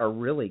 13. They are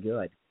really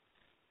good.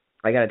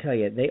 I got to tell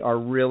you, they are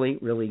really,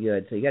 really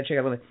good. So you got to check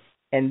out Limitless.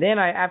 And then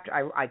I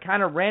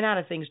kind of ran out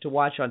of things to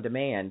watch on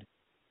demand.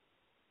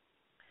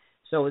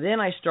 So then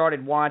I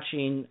started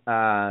watching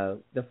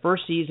the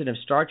first season of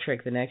Star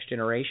Trek The Next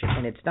Generation,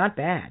 and it's not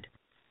bad.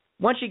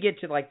 Once you get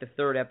to like the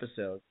third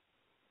episode,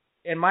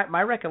 and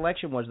my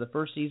recollection was the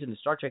first season of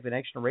Star Trek The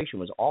Next Generation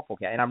was awful,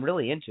 and I'm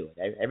really into it.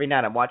 Every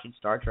night I'm watching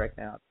Star Trek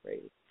now. It's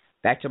crazy.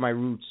 Back to my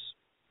roots,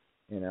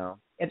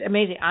 It's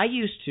amazing. I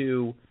used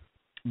to,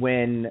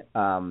 when,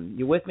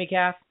 you with me,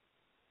 Kath?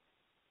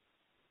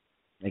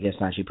 I guess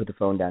not. She put the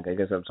phone down. I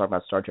guess I'm talking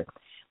about Star Trek.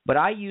 But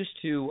I used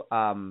to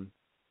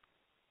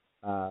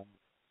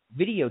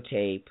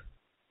videotape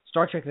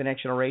Star Trek The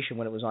Next Generation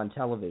when it was on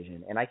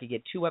television, and I could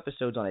get 2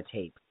 episodes on a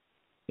tape,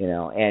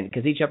 and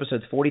because each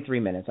episode's 43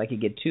 minutes, I could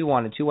get 2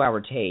 on a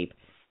 2-hour tape,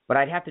 but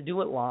I'd have to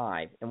do it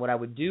live. And what I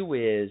would do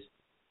is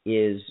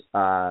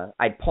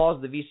I'd pause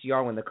the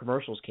VCR when the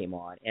commercials came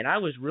on, and I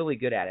was really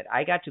good at it.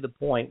 I got to the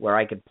point where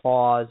I could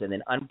pause and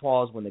then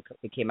unpause when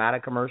it came out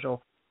of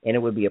commercial, and it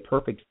would be a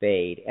perfect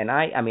fade. And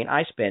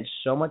I spent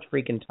so much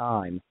freaking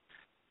time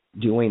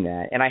doing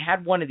that. And I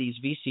had one of these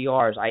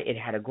VCRs. It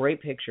had a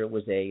great picture. It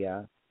was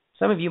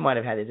some of you might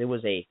have had it.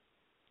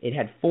 It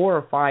had 4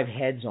 or 5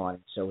 heads on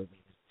it. So it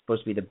was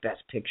supposed to be the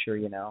best picture,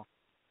 you know.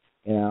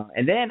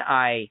 And then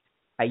I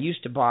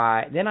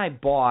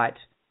bought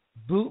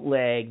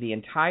bootleg the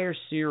entire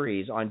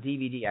series on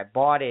DVD. I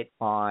bought it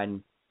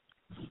on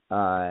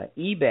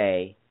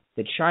eBay,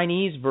 the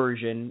Chinese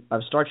version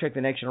of Star Trek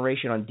The Next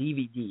Generation on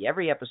DVD,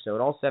 every episode,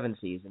 all 7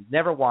 seasons.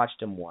 Never watched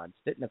them once.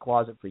 Sit in the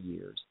closet for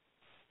years.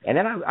 And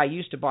then I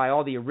used to buy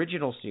all the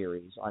original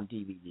series on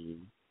DVD.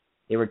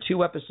 There were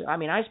 2 episodes. I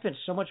mean, I spent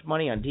so much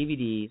money on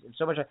DVDs and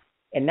so much.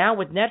 And now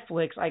with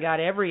Netflix, I got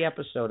every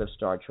episode of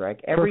Star Trek,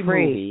 every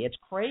movie. It's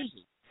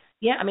crazy.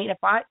 Yeah, I mean, as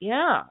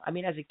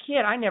a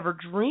kid, I never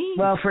dreamed.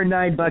 Well, for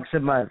 $9 a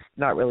month,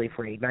 not really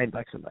free, $9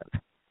 a month.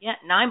 Yeah,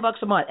 $9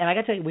 a month. And I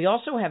got to tell you, we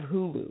also have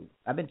Hulu.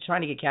 I've been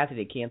trying to get Kathy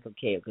to cancel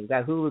cable because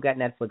got Hulu, got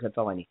Netflix. That's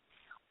all I need.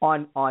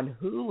 On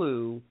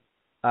Hulu,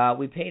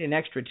 we paid an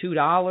extra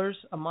 $2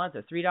 a month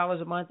or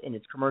 $3 a month, and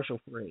it's commercial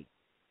free,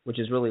 which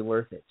is really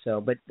worth it. So,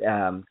 but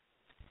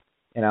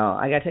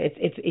I got to.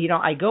 It's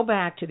I go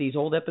back to these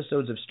old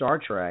episodes of Star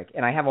Trek,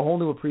 and I have a whole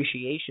new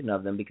appreciation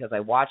of them because I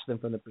watch them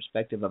from the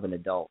perspective of an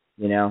adult.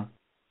 And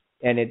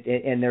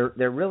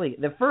they're really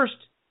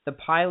the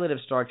pilot of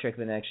Star Trek: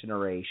 The Next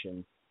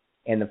Generation,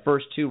 and the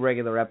first 2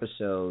 regular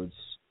episodes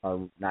are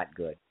not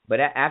good. But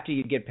after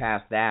you get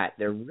past that,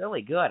 they're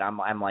really good.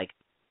 I'm like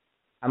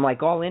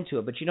all into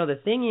it. But the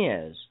thing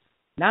is,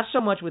 not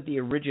so much with the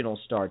original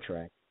Star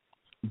Trek,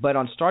 but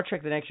on Star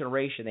Trek: The Next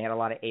Generation, they had a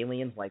lot of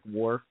aliens like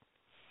Worf.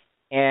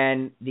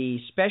 And the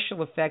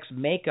special effects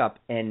makeup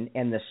and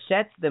the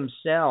sets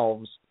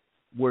themselves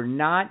were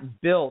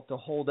not built to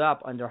hold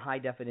up under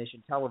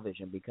high-definition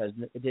television because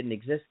it didn't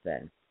exist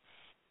then.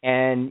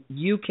 And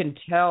you can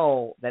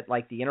tell that,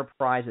 like, the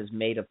Enterprise is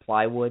made of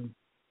plywood.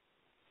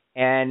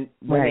 And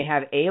when they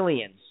have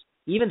aliens,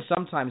 even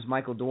sometimes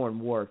Michael Dorn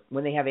Worf,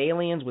 when they have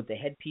aliens with the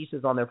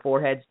headpieces on their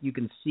foreheads, you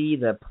can see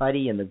the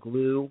putty and the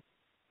glue,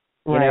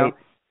 you know?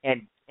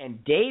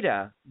 And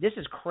Data, this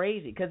is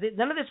crazy because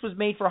none of this was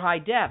made for high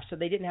def, so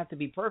they didn't have to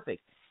be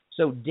perfect.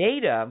 So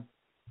Data,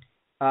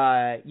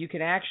 you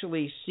can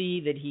actually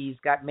see that he's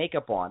got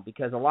makeup on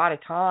because a lot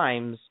of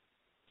times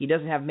he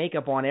doesn't have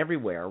makeup on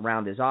everywhere,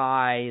 around his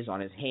eyes,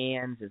 on his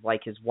hands, his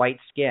white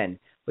skin.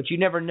 But you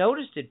never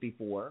noticed it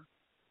before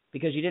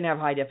because you didn't have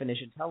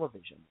high-definition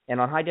television.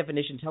 And on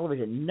high-definition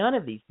television, none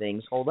of these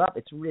things hold up.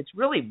 It's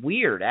really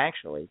weird,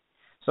 actually.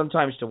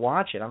 Sometimes to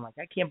watch it, I'm like,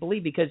 I can't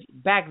believe, because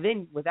back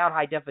then, without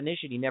high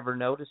definition, you never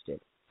noticed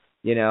it,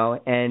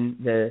 And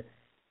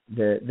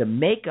the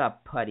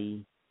makeup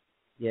putty,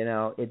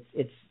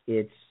 it's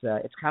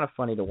kind of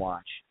funny to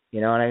watch.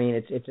 You know what I mean?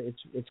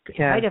 It's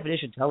high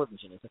definition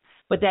television,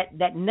 but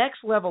that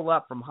next level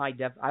up from high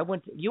def.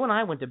 You and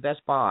I went to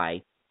Best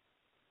Buy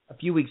a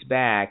few weeks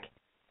back,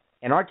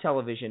 and our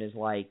television is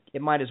like,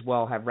 it might as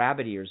well have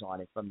rabbit ears on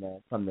it from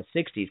the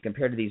 60s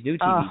compared to these new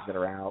TVs that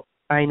are out.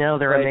 I know,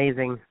 they're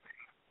amazing.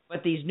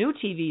 But these new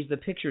TVs, the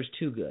picture's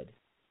too good.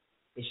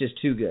 It's just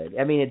too good.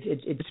 I mean,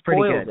 it's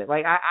pretty good. It.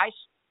 Like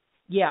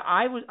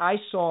I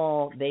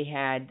saw they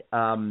had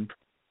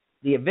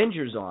the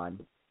Avengers on,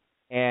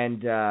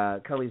 and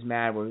Cully's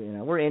mad.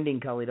 We're ending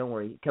Cully. Don't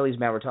worry. Cully's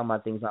mad. We're talking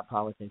about things, not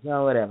politics.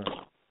 No, whatever.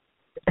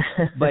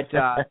 But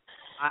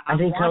I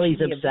think Cully's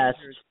obsessed.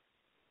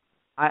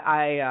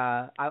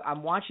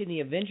 I'm watching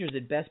the Avengers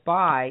at Best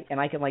Buy, and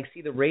I can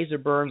see the razor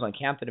burns on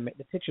Captain America.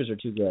 The pictures are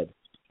too good.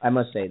 I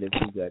must say they're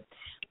too good.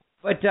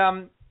 But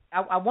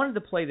I wanted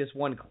to play this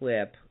one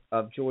clip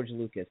of George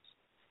Lucas.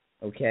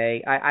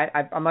 Okay,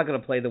 I'm not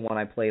going to play the one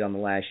I played on the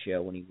last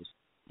show when he was,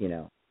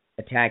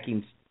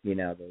 attacking.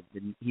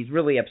 He's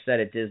really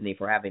upset at Disney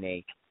for having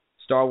a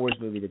Star Wars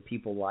movie that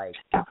people like.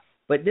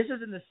 But this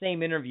is in the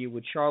same interview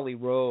with Charlie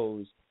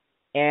Rose,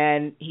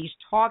 and he's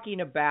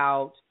talking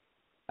about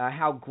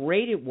how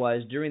great it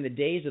was during the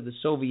days of the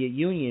Soviet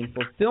Union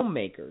for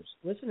filmmakers.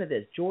 Listen to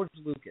this, George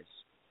Lucas.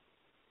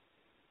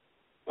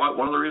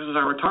 One of the reasons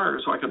I retired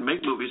is so I can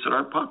make movies that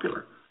aren't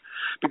popular.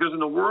 Because in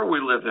the world we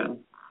live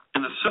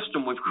in the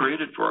system we've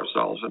created for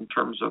ourselves in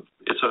terms of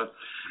it's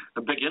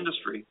a big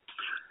industry,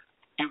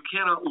 you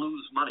cannot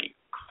lose money.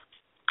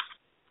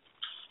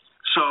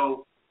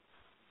 So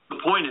the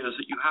point is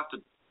that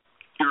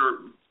you're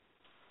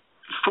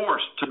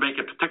forced to make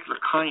a particular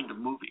kind of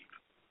movie.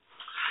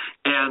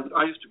 And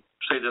I used to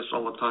say this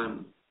all the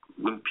time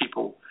when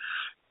people,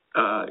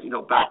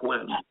 back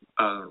when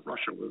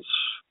Russia was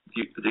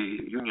the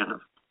Union of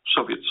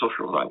Soviet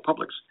Social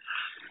Republics.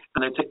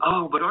 And they'd say,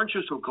 oh, but aren't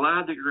you so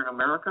glad that you're in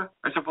America?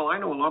 I said, well, I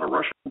know a lot of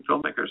Russian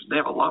filmmakers. They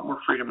have a lot more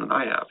freedom than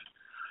I have.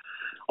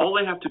 All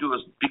they have to do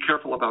is be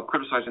careful about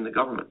criticizing the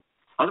government.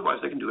 Otherwise,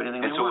 they can do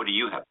anything they want. And so what do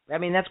you have? I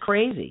mean, that's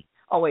crazy.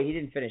 Oh, wait, he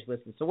didn't finish.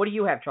 Listen. So what do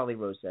you have, Charlie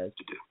Rose says?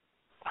 To do.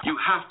 You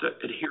have to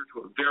adhere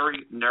to a very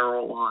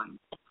narrow line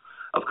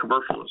of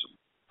commercialism.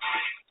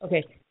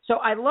 Okay, so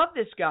I love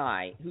this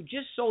guy who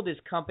just sold his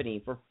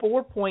company for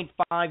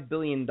 $4.5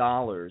 billion,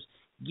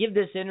 give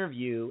this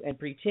interview and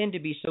pretend to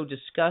be so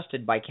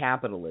disgusted by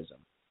capitalism.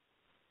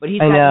 But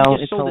I know,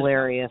 it's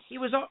hilarious. He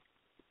was,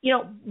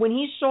 when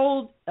he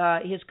sold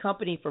his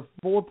company for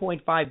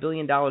 $4.5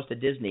 billion to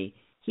Disney,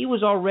 he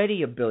was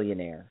already a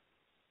billionaire.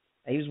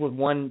 He was worth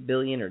 $1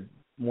 billion or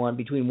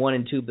between $1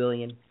 and $2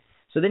 billion.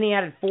 So then he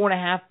added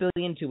 $4.5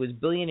 billion to his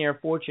billionaire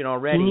fortune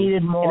already. He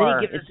needed more.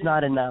 And then It's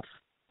not enough.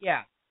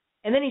 Yeah.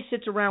 And then he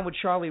sits around with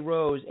Charlie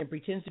Rose and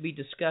pretends to be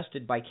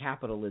disgusted by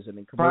capitalism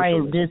and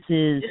Brian, commercialism. this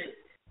is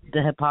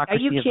the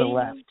hypocrisy of the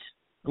left. Me?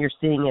 You're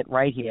seeing it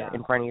right here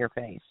in front of your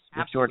face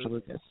with George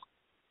Lucas.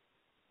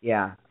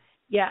 Yeah.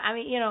 Yeah, I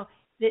mean,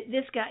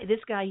 this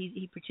guy,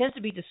 he pretends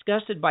to be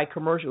disgusted by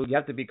commercial. You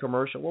have to be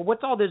commercial. Well,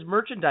 what's all those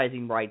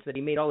merchandising rights that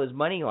he made all his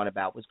money on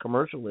about was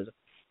commercialism.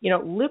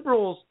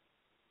 Liberals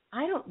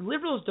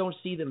don't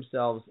see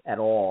themselves at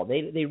all.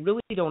 They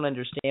really don't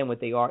understand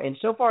what they are. And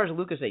so far as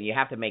Lucas said, you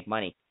have to make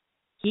money.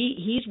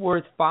 He's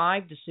worth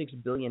 $5 to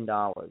 $6 billion.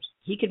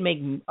 He could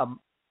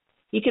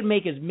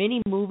make as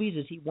many movies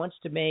as he wants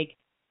to make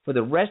for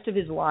the rest of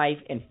his life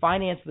and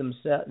finance them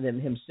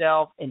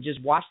himself and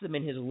just watch them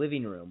in his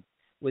living room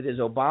with his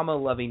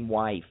Obama-loving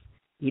wife.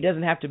 He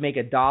doesn't have to make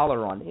 $1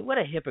 on it. What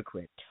a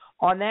hypocrite.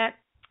 On that,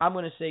 I'm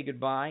going to say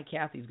goodbye.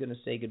 Kathy's going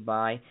to say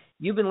goodbye.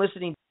 You've been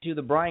listening to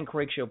the Brian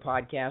Craig Show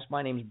podcast.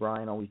 My name's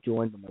Brian, always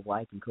joined by my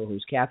wife and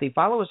co-host Kathy.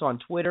 Follow us on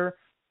Twitter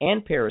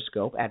and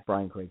Periscope at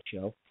Brian Craig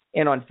Show.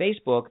 And on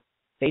Facebook,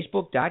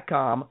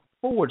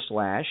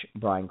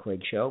 facebook.com/Brian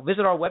Craig Show.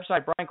 Visit our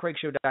website,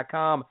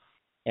 briancraigshow.com,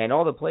 and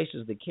all the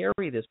places that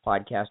carry this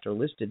podcast are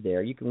listed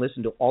there. You can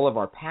listen to all of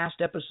our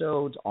past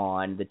episodes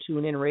on the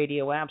TuneIn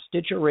Radio app,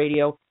 Stitcher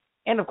Radio,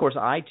 and, of course,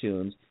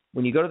 iTunes.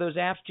 When you go to those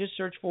apps, just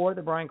search for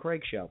The Brian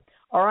Craig Show.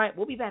 All right,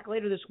 we'll be back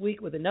later this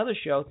week with another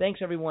show.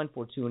 Thanks, everyone,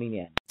 for tuning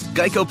in.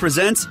 Geico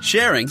presents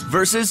sharing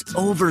versus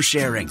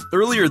oversharing.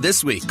 Earlier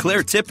this week,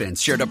 Claire Tippins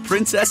shared a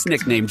princess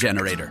nickname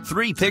generator,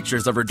 3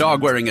 pictures of her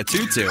dog wearing a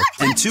tutu,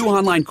 and 2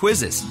 online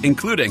quizzes,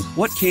 including,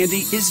 what candy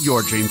is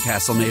your dream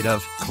castle made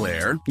of?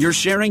 Claire, your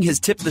sharing has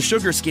tipped the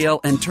sugar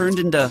scale and turned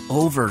into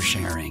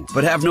oversharing.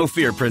 But have no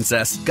fear,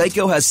 princess.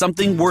 Geico has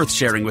something worth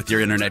sharing with your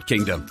internet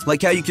kingdom,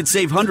 like how you could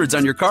save hundreds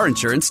on your car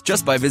insurance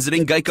just by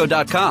visiting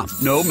geico.com.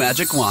 No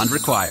magic wand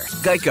required.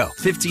 Geico,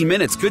 15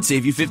 minutes could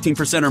save you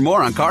 15% or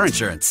more on car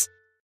insurance.